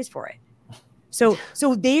government pays for it. So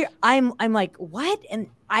I'm like, what? And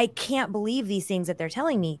I can't believe these things that they're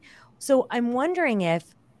telling me. So I'm wondering if,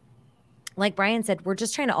 like Brian said, we're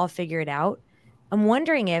just trying to all figure it out. I'm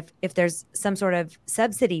wondering if there's some sort of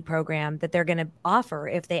subsidy program that they're going to offer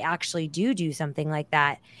if they actually do something like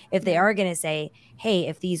that. If they are going to say, hey,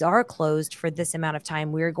 if these are closed for this amount of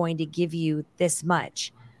time, we're going to give you this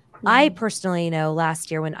much. I personally know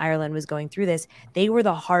last year when Ireland was going through this, they were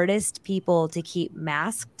the hardest people to keep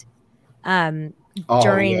masked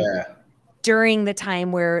during the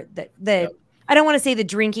time where the I don't want to say the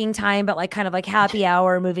drinking time, but like kind of like happy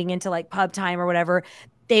hour moving into like pub time or whatever.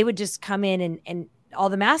 They would just come in and all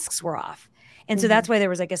the masks were off. And so that's why there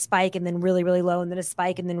was like a spike and then really, really low and then a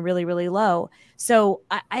spike and then really, really low. So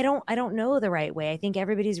I don't know the right way. I think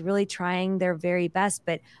everybody's really trying their very best,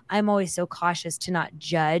 but I'm always so cautious to not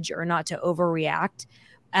judge or not to overreact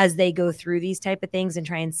as they go through these type of things and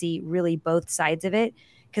try and see really both sides of it.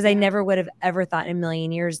 Because I never would have ever thought in a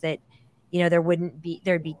million years that,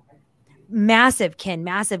 there'd be massive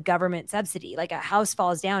government subsidy. Like a house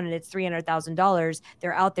falls down and it's $300,000.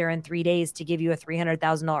 They're out there in 3 days to give you a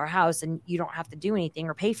 $300,000 house and you don't have to do anything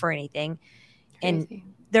or pay for anything. Crazy. And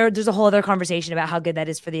there's a whole other conversation about how good that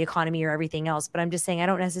is for the economy or everything else. But I'm just saying, I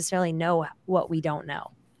don't necessarily know what we don't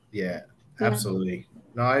know. Yeah, absolutely.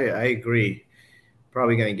 No, I agree.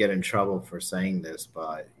 Probably going to get in trouble for saying this,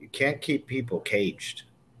 but you can't keep people caged.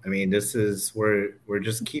 I mean, we're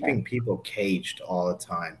just keeping people caged all the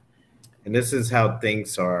time. And this is how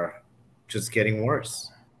things are just getting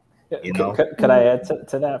worse. Could I add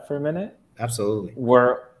to that for a minute? Absolutely.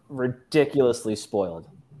 We're ridiculously spoiled.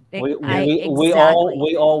 We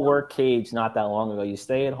exactly. all were caged not that long ago. You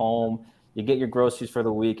stay at home, you get your groceries for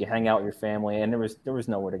the week, you hang out with your family, and there was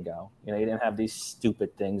nowhere to go. You didn't have these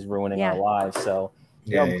stupid things ruining our lives. So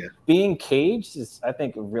being caged is, I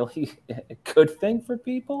think, really a good thing for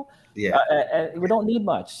people. Yeah. And we don't need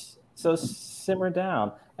much. So simmer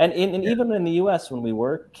down. And even in the U.S., when we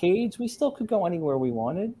were caged, we still could go anywhere we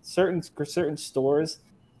wanted. Certain stores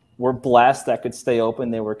were blessed that could stay open.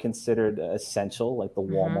 They were considered essential, like the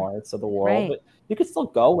Walmarts of the world. Right. But you could still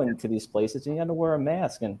go into these places, and you had to wear a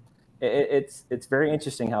mask. And it's very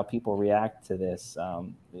interesting how people react to this.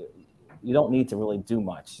 You don't need to really do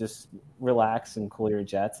much. Just relax and cool your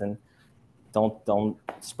jets, and don't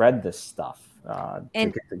spread this stuff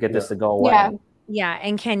to get this to go away. Yeah. Yeah.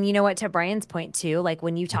 And Ken, you know what, to Brian's point too, like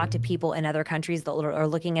when you talk to people in other countries that are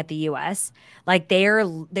looking at the US, like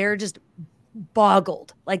they're just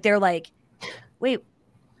boggled. Like they're like, wait,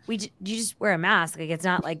 you just wear a mask. Like it's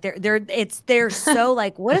not like they're so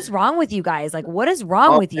like, what is wrong with you guys? Like, what is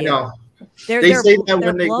wrong with you? They say that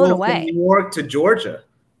when they go away. from New York to Georgia.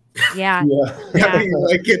 Yeah. I mean,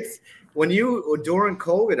 like it's when during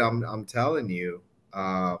COVID, I'm telling you,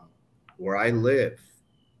 where I live,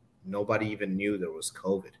 nobody even knew there was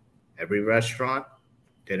COVID. Every restaurant,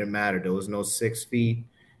 didn't matter. There was no 6 feet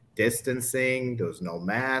distancing. There was no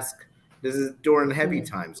mask. This is during heavy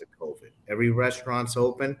times of COVID. Every restaurant's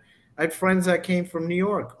open. I had friends that came from New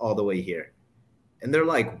York all the way here. And they're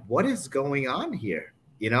like, what is going on here?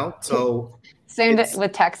 So same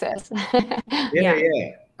with Texas. Yeah.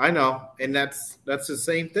 I know. And that's the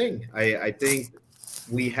same thing. I think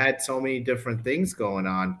we had so many different things going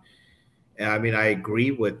on. And I mean, I agree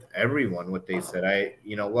with everyone, what they said.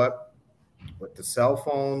 With the cell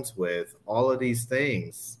phones, with all of these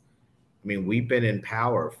things, I mean, we've been in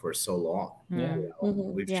power for so long. Yeah.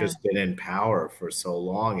 We've just been in power for so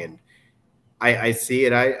long. And I see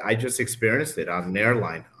it. I just experienced it on an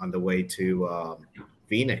airline on the way to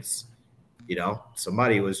Phoenix.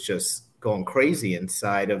 Somebody was just going crazy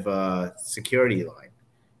inside of a security line,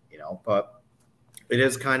 but it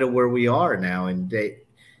is kind of where we are now. And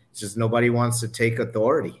it's just nobody wants to take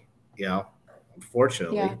authority,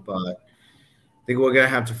 unfortunately. Yeah. But I think we're going to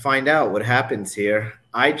have to find out what happens here.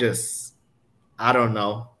 I don't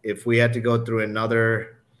know if we had to go through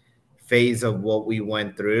another phase of what we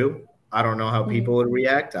went through. I don't know how people would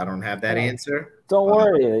react. I don't have that answer. Don't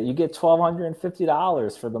worry. You get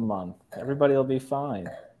 $1,250 for the month. Everybody will be fine.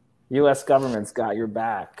 U.S. government's got your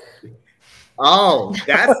back. Oh,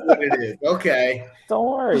 that's what it is. Okay. Don't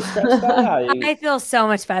worry. Scratch that out. I feel so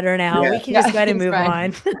much better now. Yeah. We can just go ahead and move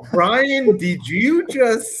on. Brian, did you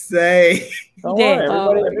just say? Don't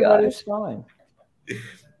worry. Everybody's fine.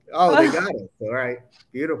 Oh, they got it. All right.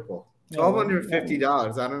 Beautiful.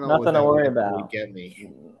 $1,250. I don't know. Nothing to worry about. Get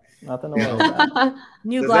me. Nothing to worry about.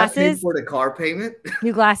 New glasses. That pay for the car payment?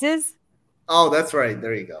 New glasses. Oh, that's right.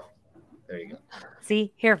 There you go.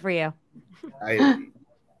 See, here for you.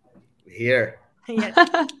 Here.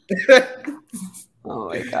 Oh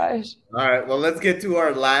my gosh. All right. Well, let's get to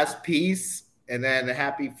our last piece, and then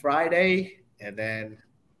happy Friday, and then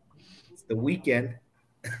it's the weekend.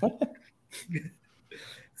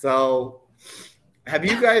 So, have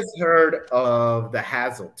you guys heard of the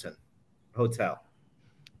Hazelton? hotel?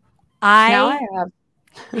 Now I I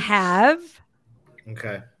have. have.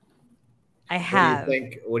 Okay. I have.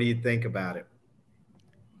 What do you think about it?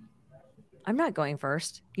 I'm not going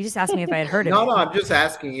first. You just asked me if I had heard of No, it. no, I'm just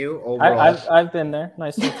asking you overall. I've been there.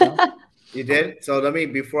 Nice hotel. You did? So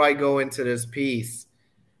before I go into this piece,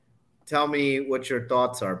 tell me what your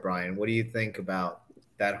thoughts are, Brian. What do you think about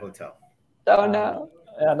that hotel? Oh no.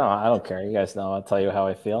 No, I don't care. You guys know. I'll tell you how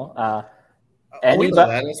I feel. We know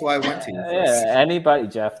that. That's why I went to you first. Yeah, anybody.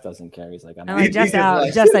 Jeff doesn't care. He's like, I'm like, Jeff's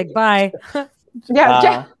out. Jeff's like, bye.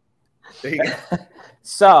 Yeah. There you go.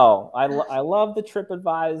 So I love the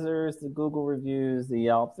TripAdvisors, the Google reviews, the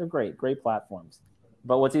Yelp. They're great platforms.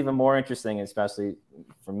 But what's even more interesting, especially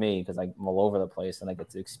for me, because I'm all over the place and I get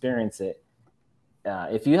to experience it,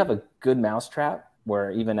 if you have a good mousetrap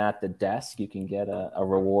where even at the desk you can get a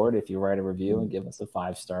reward if you write a review and give us a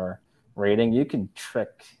 5-star rating, you can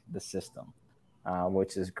trick the system,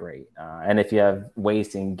 which is great. And if you have ways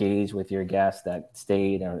to engage with your guests that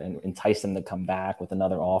stayed and entice them to come back with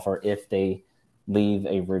another offer if they leave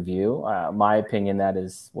a review, my opinion, that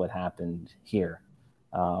is what happened here.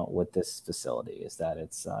 With this facility is that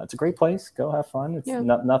it's a great place. Go have fun. It's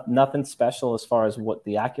nothing special as far as what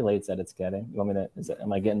the accolades that it's getting. You want me to?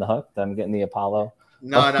 Am I getting the hook? I'm getting the Apollo.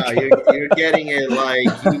 No, you're getting it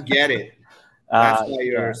like you get it. That's why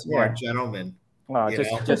you're a smart gentleman. Well,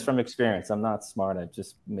 just from experience. I'm not smart. I've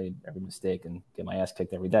just made every mistake and get my ass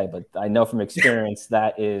kicked every day. But I know from experience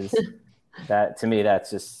that to me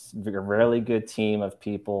that's just a really good team of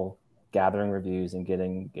people gathering reviews and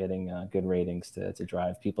getting good ratings to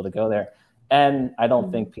drive people to go there. And I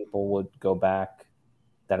don't think people would go back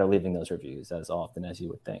that are leaving those reviews as often as you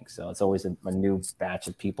would think. So it's always a new batch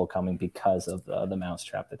of people coming because of the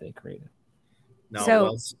mousetrap that they created.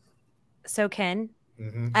 So Ken,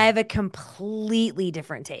 I have a completely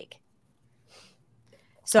different take.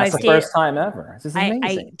 So that's the first time ever. This is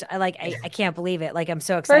amazing. I can't believe it. Like, I'm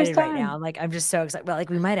so excited right now. I'm just so excited. Well, like,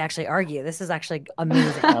 we might actually argue. This is actually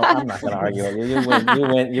amazing. No, I'm not going to argue with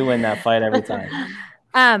you. You win that fight every time.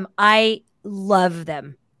 I love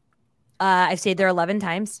them. I've stayed there 11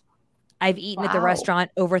 times. I've eaten at the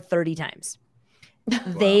restaurant over 30 times. Wow.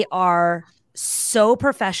 They are so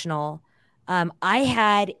professional. I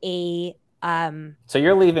had a so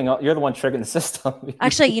you're leaving. You're the one triggering the system.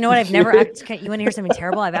 Actually, you know what? You want to hear something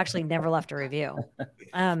terrible? I've actually never left a review.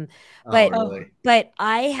 But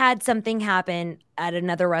I had something happen at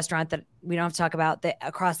another restaurant that we don't have to talk about, that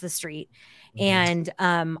across the street. And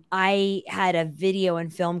I had a video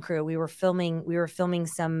and film crew. We were filming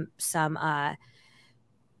some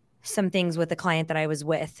things with the client that I was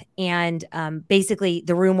with. And basically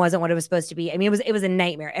the room wasn't what it was supposed to be. I mean, it was a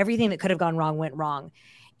nightmare. Everything that could have gone wrong went wrong.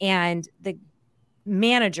 And the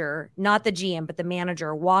manager, not the GM, but the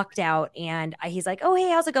manager walked out and he's like, "Oh, hey,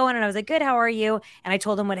 how's it going?" And I was like, "Good, how are you?" And I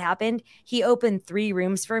told him what happened. He opened 3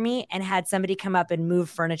 rooms for me and had somebody come up and move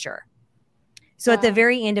furniture. So at the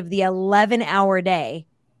very end of the 11-hour day,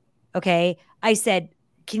 okay, I said,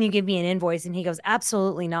 "Can you give me an invoice?" And he goes,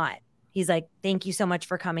 "Absolutely not." He's like, "Thank you so much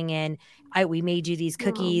for coming in. We made you these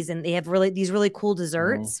cookies and they have these really cool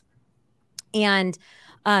desserts." And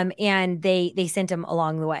they sent him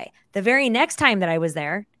along the way. The very next time that I was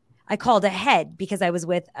there, I called ahead because I was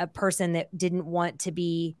with a person that didn't want to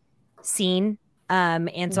be seen.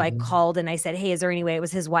 And so I called and I said, "Hey, is there any way?" It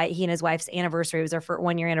was his wife, he and his wife's anniversary. It was their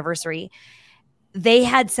 1-year anniversary. They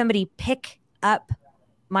had somebody pick up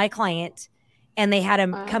my client and they had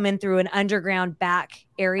him come in through an underground back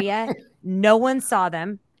area. No one saw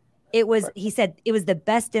them. He said it was the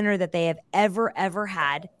best dinner that they have ever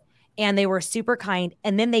had. And they were super kind.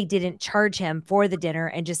 And then they didn't charge him for the dinner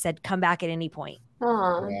and just said, "Come back at any point."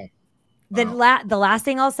 The last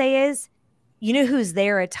thing I'll say is, you know who's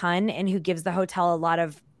there a ton and who gives the hotel a lot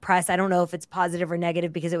of press? I don't know if it's positive or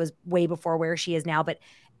negative because it was way before where she is now, but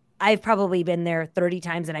I've probably been there 30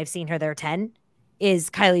 times and I've seen her there 10, is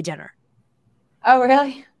Kylie Jenner. Oh,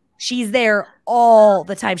 really? She's there all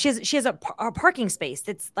the time. She has a parking space.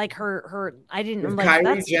 It's like her. I didn't. If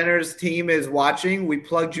Kylie Jenner's team is watching, we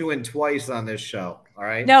plugged you in twice on this show. All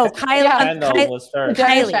right. No, Kylie. Kendall was first.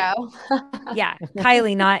 Kylie. Yeah,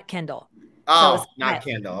 Kylie, not Kendall. Oh, not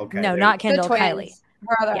Kendall. Okay. No, not Kendall. Kylie.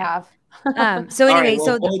 Her other half. So anyway,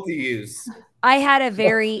 so both of you. I had a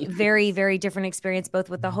very, very, very different experience,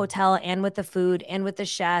 both with the hotel and with the food and with the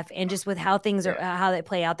chef and just with how things are, how they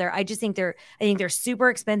play out there. I think they're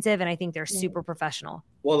super expensive and I think they're super professional.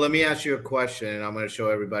 Well, let me ask you a question and I'm going to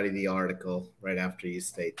show everybody the article right after you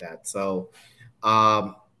state that. So,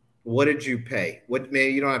 what did you pay?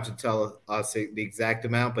 You don't have to tell us the exact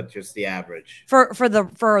amount, but just the average for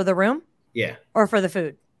the room. Yeah. Or for the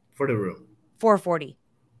food. For the room. $440.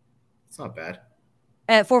 It's not bad.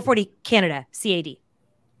 440 Canada CAD.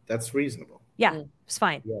 That's reasonable. Yeah, it's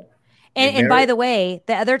fine. Yeah. And by the way,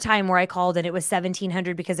 the other time where I called and it was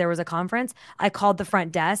 1,700 because there was a conference, I called the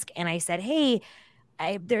front desk and I said, "Hey,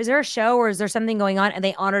 is there a show or is there something going on?" And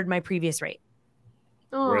they honored my previous rate.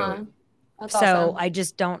 Really? That's So awesome. I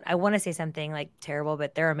just don't. I want to say something like terrible,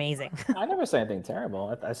 but they're amazing. I never say anything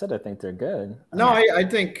terrible. I said I think they're good. No, I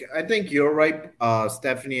think you're right,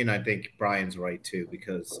 Stephanie, and I think Brian's right too,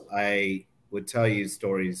 because I would tell you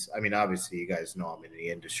stories. I mean, obviously, you guys know I'm in the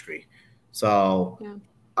industry, so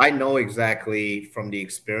I know exactly from the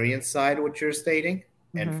experience side what you're stating,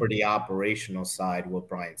 and for the operational side what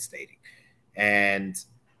Brian's stating, and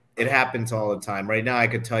it happens all the time. Right now, I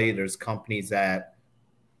could tell you there's companies that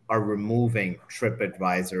are removing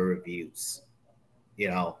TripAdvisor reviews.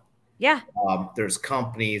 There's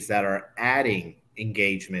companies that are adding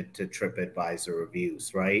engagement to TripAdvisor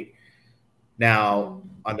reviews, right? Now,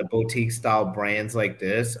 on the boutique style brands like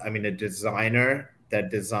this, I mean, the designer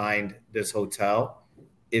that designed this hotel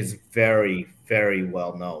is very, very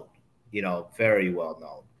well known, very well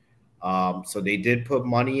known. So they did put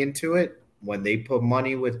money into it. When they put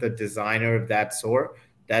money with the designer of that sort,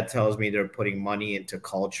 that tells me they're putting money into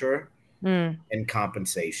culture and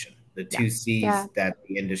compensation. The two C's that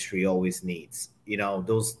the industry always needs,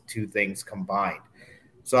 those two things combined.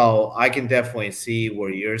 So I can definitely see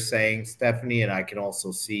where you're saying, Stephanie, and I can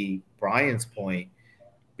also see Brian's point,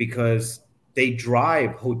 because they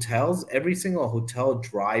drive hotels. Every single hotel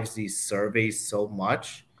drives these surveys so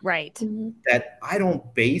much, right, that I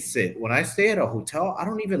don't base it. When I stay at a hotel, I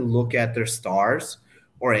don't even look at their stars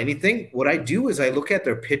or anything. What I do is I look at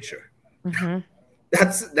their picture.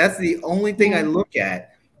 That's the only thing I look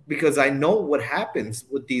at, because I know what happens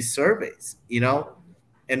with these surveys,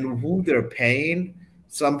 and who they're paying.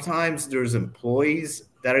 Sometimes there's employees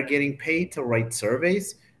that are getting paid to write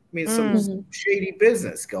surveys. I mean, some shady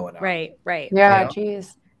business going on. Right. Yeah,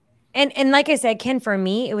 geez. And like I said, Ken, for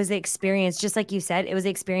me, it was the experience, just like you said, it was the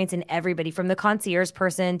experience in everybody, from the concierge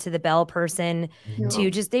person to the bell person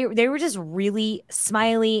to just, they were just really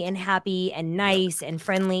smiley and happy and nice and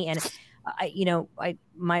friendly. And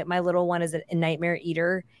my little one is a nightmare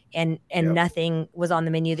eater, and nothing was on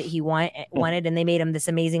the menu that he wanted, and they made him this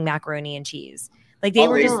amazing macaroni and cheese. Like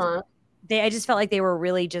I just felt like they were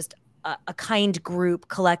really just a kind group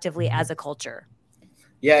collectively as a culture.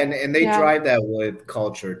 Yeah, and they drive that with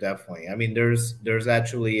culture, definitely. I mean, there's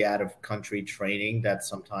actually out of country training that's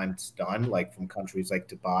sometimes done, like from countries like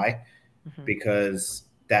Dubai, because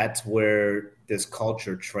that's where this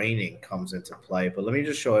culture training comes into play. But let me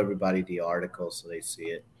just show everybody the article so they see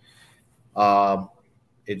it.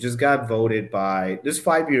 It just got voted by, this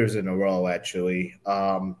 5 years in a row, actually,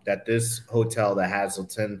 that this hotel, the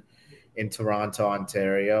Hazelton in Toronto,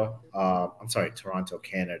 Ontario, Toronto,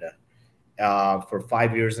 Canada, for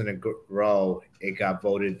 5 years in a row, it got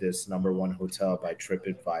voted this #1 hotel by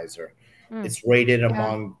TripAdvisor. It's rated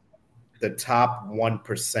among the top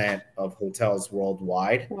 1% of hotels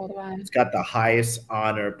worldwide. It's got the highest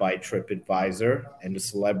honor by TripAdvisor, and the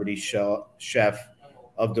celebrity chef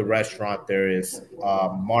of the restaurant there is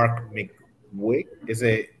Mark McWick. Is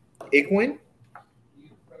it Igwin?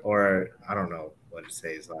 Or I don't know what to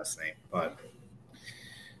say his last name, but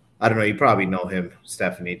I don't know. You probably know him,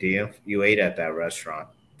 Stephanie. Do you? You ate at that restaurant.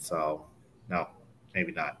 So no,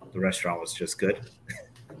 maybe not. The restaurant was just good.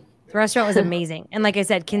 The restaurant was amazing. And like I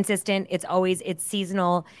said, consistent. It's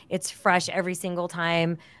seasonal. It's fresh every single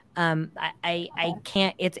time. I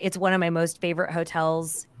can't, it's one of my most favorite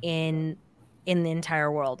hotels in the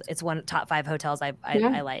entire world. It's one top 5 hotels I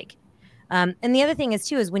like. And the other thing is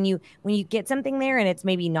too, is when you get something there and it's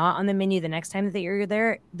maybe not on the menu the next time that you're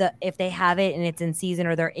there, if they have it and it's in season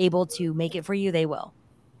or they're able to make it for you, they will.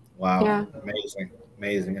 Wow. Yeah.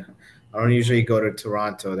 Amazing. I don't usually go to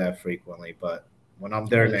Toronto that frequently, but when I'm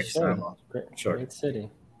there next time, sure. Great city.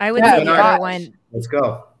 I would say the other one. Let's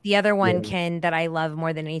go. The other one, Ken, that I love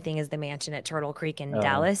more than anything is the mansion at Turtle Creek in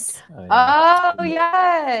Dallas. Oh,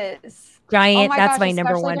 yes. Giant. That's my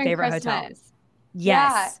 #1 favorite hotel. Yes.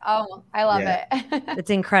 Yeah. Oh, I love it. It's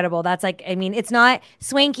incredible. That's like, I mean, it's not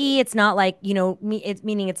swanky. It's not like,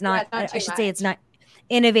 it's not, I should say it's not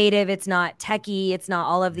innovative. It's not techie. It's not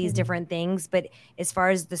all of these different things. But as far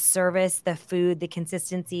as the service, the food, the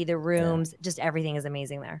consistency, the rooms, just everything is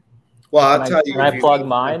amazing there. Well, I'll tell you. Can I plug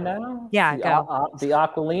mine now? Yeah, go. The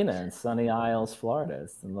Aquilina in Sunny Isles, Florida.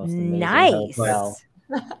 It's the most amazing hotel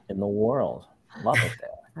in the world. Love it there.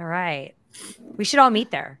 All right. We should all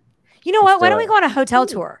meet there. You know what? Why don't we go on a hotel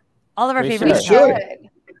tour? All of our favorite hotels.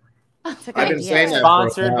 I've been saying that.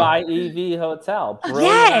 Sponsored by EV Hotel.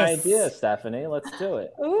 Brilliant idea, Stephanie. Let's do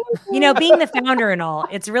it. You know, being the founder and all,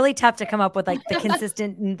 it's really tough to come up with like the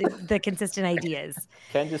consistent ideas.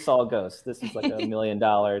 Ken just saw ghosts. This is like $1 million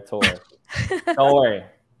tour. Don't worry,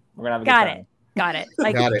 we're gonna have a good time. Got it.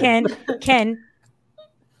 Like Ken.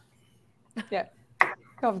 Yeah.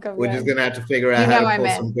 We're just gonna have to figure out how to pull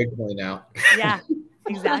some Bitcoin out. Yeah,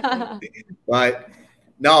 exactly. But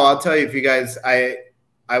no, I'll tell you, if you guys,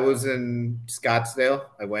 I was in Scottsdale.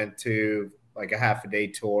 I went to like a half a day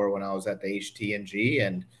tour when I was at the HTNG,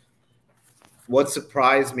 and what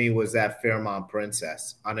surprised me was that Fairmont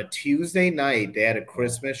Princess on a Tuesday night, they had a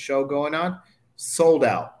Christmas show going on, sold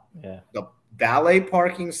out. Yeah. The valet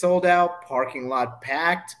parking sold out, parking lot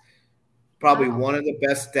packed. Probably one of the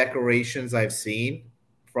best decorations I've seen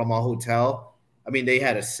from a hotel. I mean, they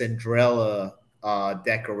had a Cinderella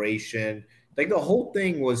decoration. Like the whole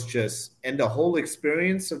thing was just, and the whole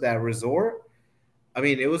experience of that resort, I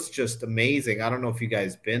mean, it was just amazing. I don't know if you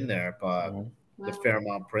guys been there, but the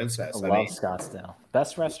Fairmont Princess. I love Scottsdale.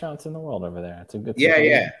 Best restaurants in the world over there. It's a good,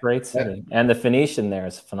 great city. Yeah. And the Phoenician there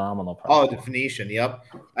is a phenomenal property. Oh, the Phoenician, yep.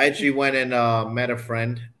 I actually went and met a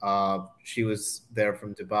friend. She was there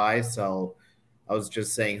from Dubai, so I was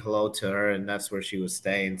just saying hello to her, and that's where she was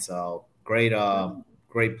staying. So great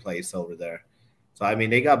place over there. So I mean,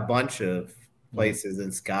 they got a bunch of places in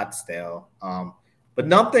Scottsdale, but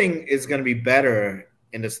nothing is going to be better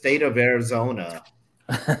in the state of Arizona.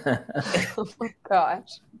 Oh my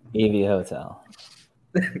gosh. EV Hotel.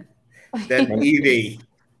 Then EV.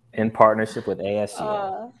 In partnership with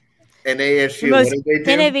ASU. And ASU, the most what did they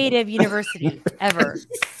do? Innovative university ever.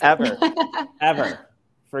 Ever.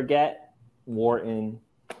 Forget Wharton.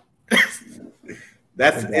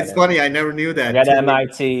 It's funny. I never knew that. Forget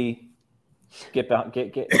MIT. Get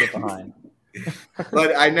behind.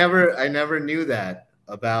 But I never knew that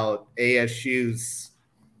about ASU's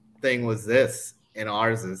thing was this, and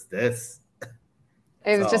ours is this.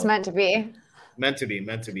 It was just meant to be. Meant to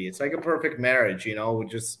be. It's like a perfect marriage, you know.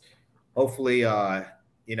 Just hopefully,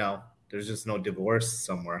 you know, there's just no divorce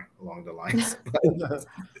somewhere along the lines.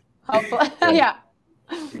 Hopefully, yeah.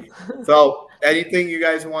 So, anything you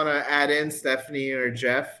guys want to add in, Stephanie or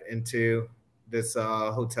Jeff, into this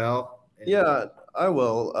hotel? Yeah, I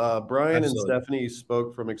will. Brian Absolutely. and Stephanie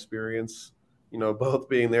spoke from experience, you know, both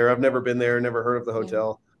being there. I've never been there, never heard of the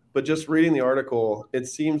hotel, but just reading the article, it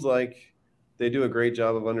seems like they do a great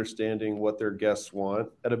job of understanding what their guests want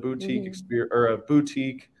at a boutique experience or a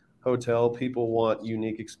boutique hotel. People want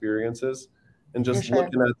unique experiences, and just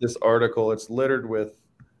looking at this article, it's littered with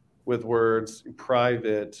words: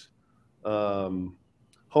 private, home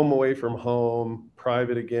away from home,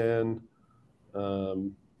 private again.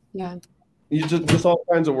 You just all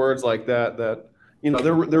kinds of words like that you know,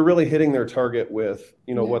 they're really hitting their target with,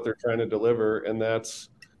 you know, what they're trying to deliver, and that's,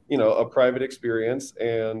 you know, a private experience,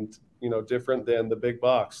 and, you know, different than the big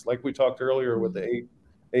box. Like we talked earlier with the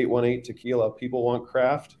 818 tequila, people want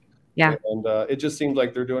craft. Yeah. And it just seems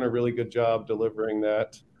like they're doing a really good job delivering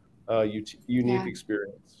that unique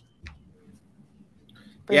experience.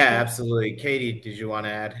 Yeah, absolutely. Katie, did you want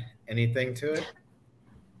to add anything to it?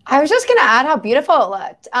 I was just going to add how beautiful it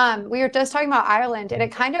looked. We were just talking about Ireland, and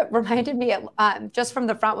it kind of reminded me just from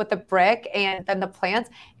the front with the brick and then the plants,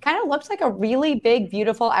 it kind of looked like a really big,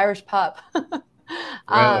 beautiful Irish pub.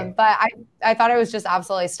 Really? But I thought it was just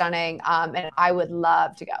absolutely stunning, and I would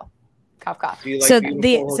love to go. Cough, cough. So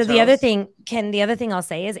the other thing, Ken, the other thing I'll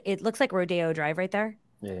say is it looks like Rodeo Drive right there.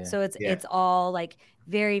 Yeah. So it's all like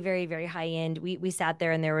very, very, very high end. We sat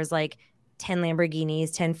there and there was like 10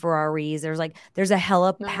 Lamborghinis, 10 Ferraris. There's a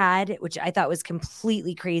helipad, which I thought was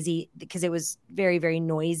completely crazy because it was very, very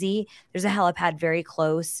noisy. There's a helipad very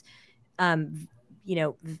close. You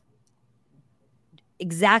know,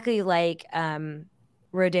 exactly like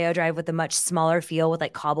Rodeo Drive with a much smaller feel with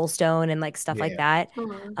like cobblestone and like stuff like that.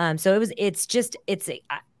 Mm-hmm. So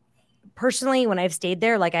personally, when I've stayed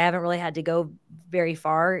there, like I haven't really had to go very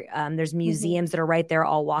far. There's museums that are right there,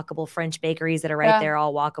 all walkable, French bakeries that are right there,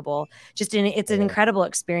 all walkable. It's an incredible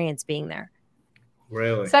experience being there.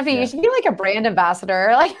 Really? Stephanie, you should be like a brand ambassador.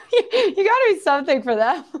 Like you gotta be something for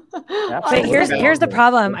them. But here's the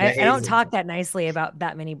problem. I don't talk that nicely about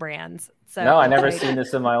that many brands. So no, I never seen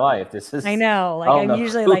this in my life. This is. I know. Like I'm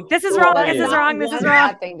usually like, this is wrong. This is wrong. This is wrong.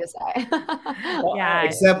 Bad thing to say. Yeah.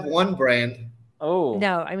 Except one brand. Oh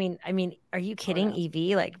no! I mean, are you kidding?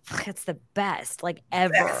 EV, like it's the best, like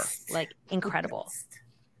ever, like incredible,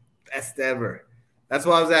 best ever. That's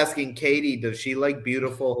why I was asking Katie. Does she like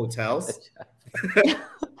beautiful hotels?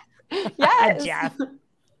 Yes, Jeff.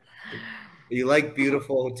 You like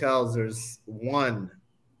beautiful hotels? There's one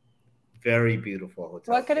Very beautiful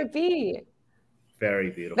hotel. What could it be?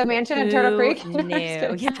 Very beautiful. The mansion in Turtle Creek? Who knew?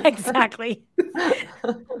 Yeah, exactly.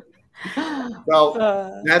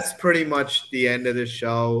 So that's pretty much the end of the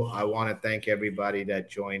show. I want to thank everybody that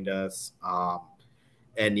joined us.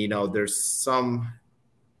 And, you know, there's some,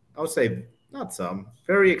 I would say not some,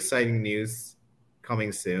 very exciting news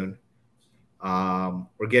coming soon.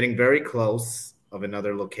 We're getting very close of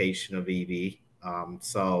another location of EV.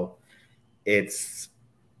 So it's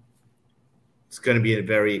going to be a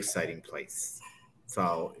very exciting place.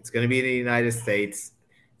 So it's going to be in the United States.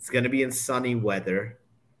 It's going to be in sunny weather.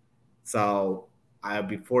 So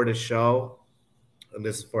before the show, and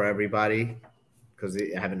this is for everybody because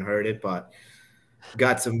I haven't heard it, but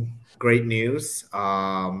got some great news.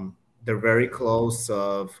 They're very close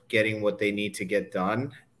of getting what they need to get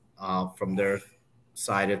done from their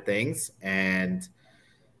side of things and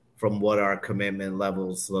from what our commitment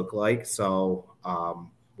levels look like. So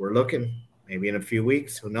we're looking maybe in a few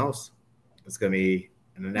weeks. Who knows? It's going to be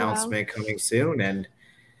an announcement coming soon. And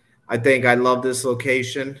I think I love this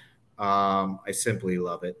location. I simply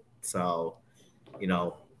love it. So, you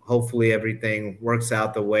know, hopefully everything works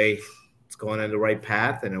out the way it's going in the right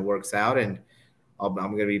path and it works out. And I'm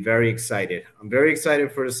going to be very excited. I'm very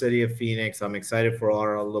excited for the city of Phoenix. I'm excited for all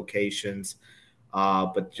our locations.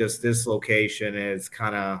 But just this location is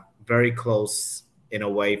kind of very close in a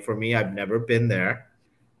way for me. I've never been there,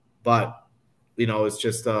 but, you know, it's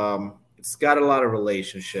just it's got a lot of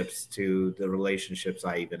relationships to the relationships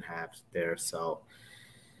I even have there. So,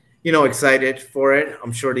 you know, excited for it.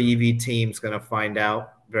 I'm sure the EV team's going to find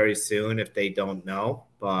out very soon if they don't know.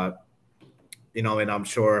 But, you know, and I'm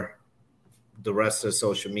sure the rest of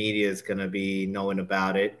social media is going to be knowing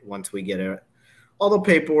about it once we get all the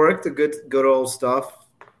paperwork, the good old stuff,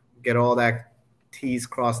 get all that T's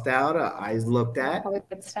crossed out, I's looked at. All the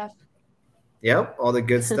good stuff. Yep, all the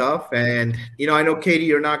good stuff. And, you know, I know, Katie,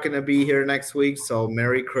 you're not going to be here next week, so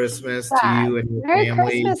Merry Christmas to you and your Merry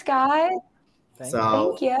family. Christmas, guys.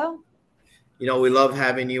 Thank you. You know, we love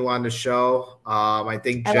having you on the show. I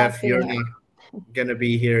think, Jeff, you're not going to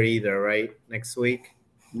be here either, right, next week?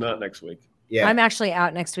 Not next week. Yeah. I'm actually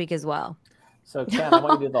out next week as well. So, Ken, I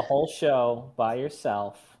want you to do the whole show by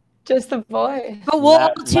yourself. Just the boy. But we'll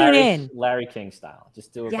all tune in. Larry King style.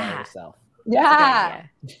 Just do it by yourself. Yeah.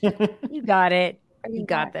 You got it. You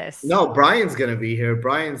got this. No, Brian's going to be here.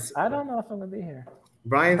 I don't know if I'm going to be here.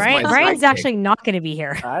 Brian's actually not going to be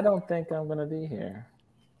here. I don't think I'm going to be here.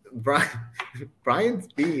 Brian's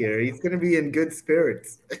be here. He's going to be in good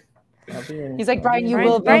spirits. He's like, Brian, you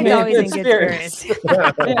will be Brian's always in good spirits.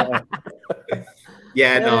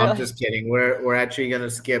 Yeah, no, I'm just kidding. We're actually going to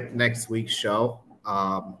skip next week's show.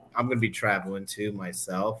 I'm going to be traveling too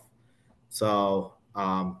myself. So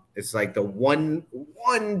it's like the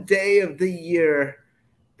one day of the year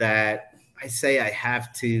that I say I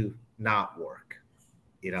have to not work.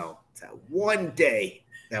 You know, it's that one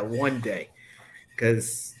day.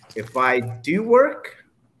 Because if I do work,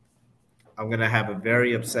 I'm going to have a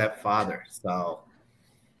very upset father. So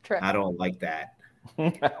I don't like that.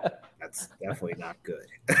 That's definitely not good.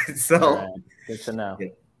 So right. Good to know.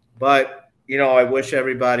 But, you know, I wish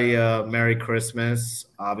everybody a Merry Christmas.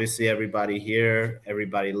 Obviously, everybody here,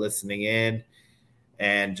 everybody listening in.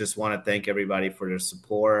 And just want to thank everybody for their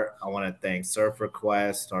support. I want to thank Surf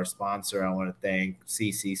Request, our sponsor. I want to thank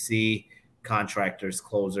CCC, Contractors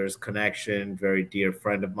Closers Connection, very dear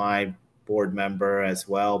friend of mine, board member as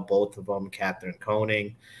well, both of them, Catherine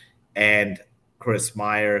Koenig, and Chris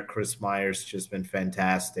Meyer. Chris Meyer's just been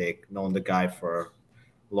fantastic. Known the guy for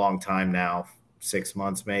a long time now, 6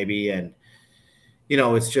 months maybe. And, you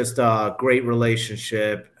know, it's just a great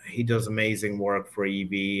relationship. He does amazing work for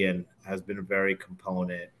EV and has been a very big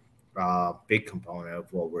component of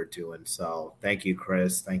what we're doing. So thank you,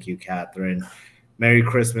 Chris. Thank you, Catherine. Merry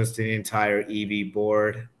Christmas to the entire EV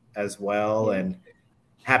board as well. And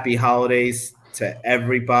happy holidays to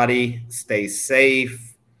everybody. Stay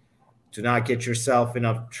safe. Do not get yourself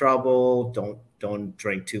enough trouble. Don't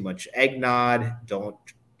drink too much eggnog. Don't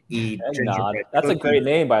eat eggnog. That's a great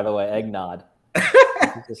name, by the way, eggnog.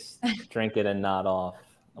 Just drink it and nod off.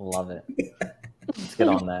 I love it. Let's get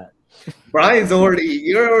on that. Brian's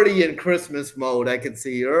you're already in Christmas mode. I can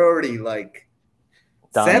see you're already like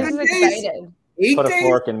done. 7 days. Excited. 8 Put days? a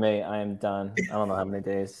fork in me. I am done. I don't know how many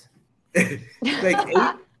days.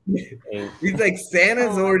 Like 8. He's like,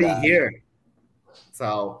 Santa's already here.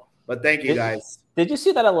 So, but thank you guys. Did you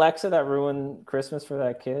see that Alexa that ruined Christmas for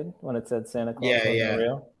that kid when it said Santa Claus wasn't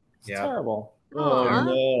real? It's terrible. Oh,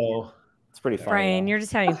 no. It's pretty funny. Brian, you're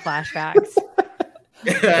just having flashbacks.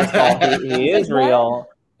 First of all, he is real,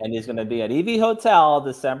 and he's going to be at EV Hotel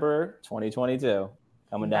December 2022.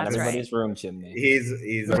 Coming down That's everybody's room chimney. He's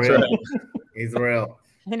That's real. right. He's real.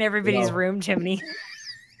 In everybody's No. room chimney.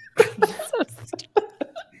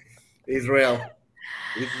 He's real.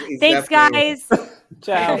 He's Thanks, definitely real. guys.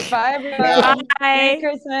 Ciao. Bye, everyone. Ciao. Bye. Merry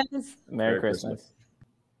Christmas. Merry Christmas.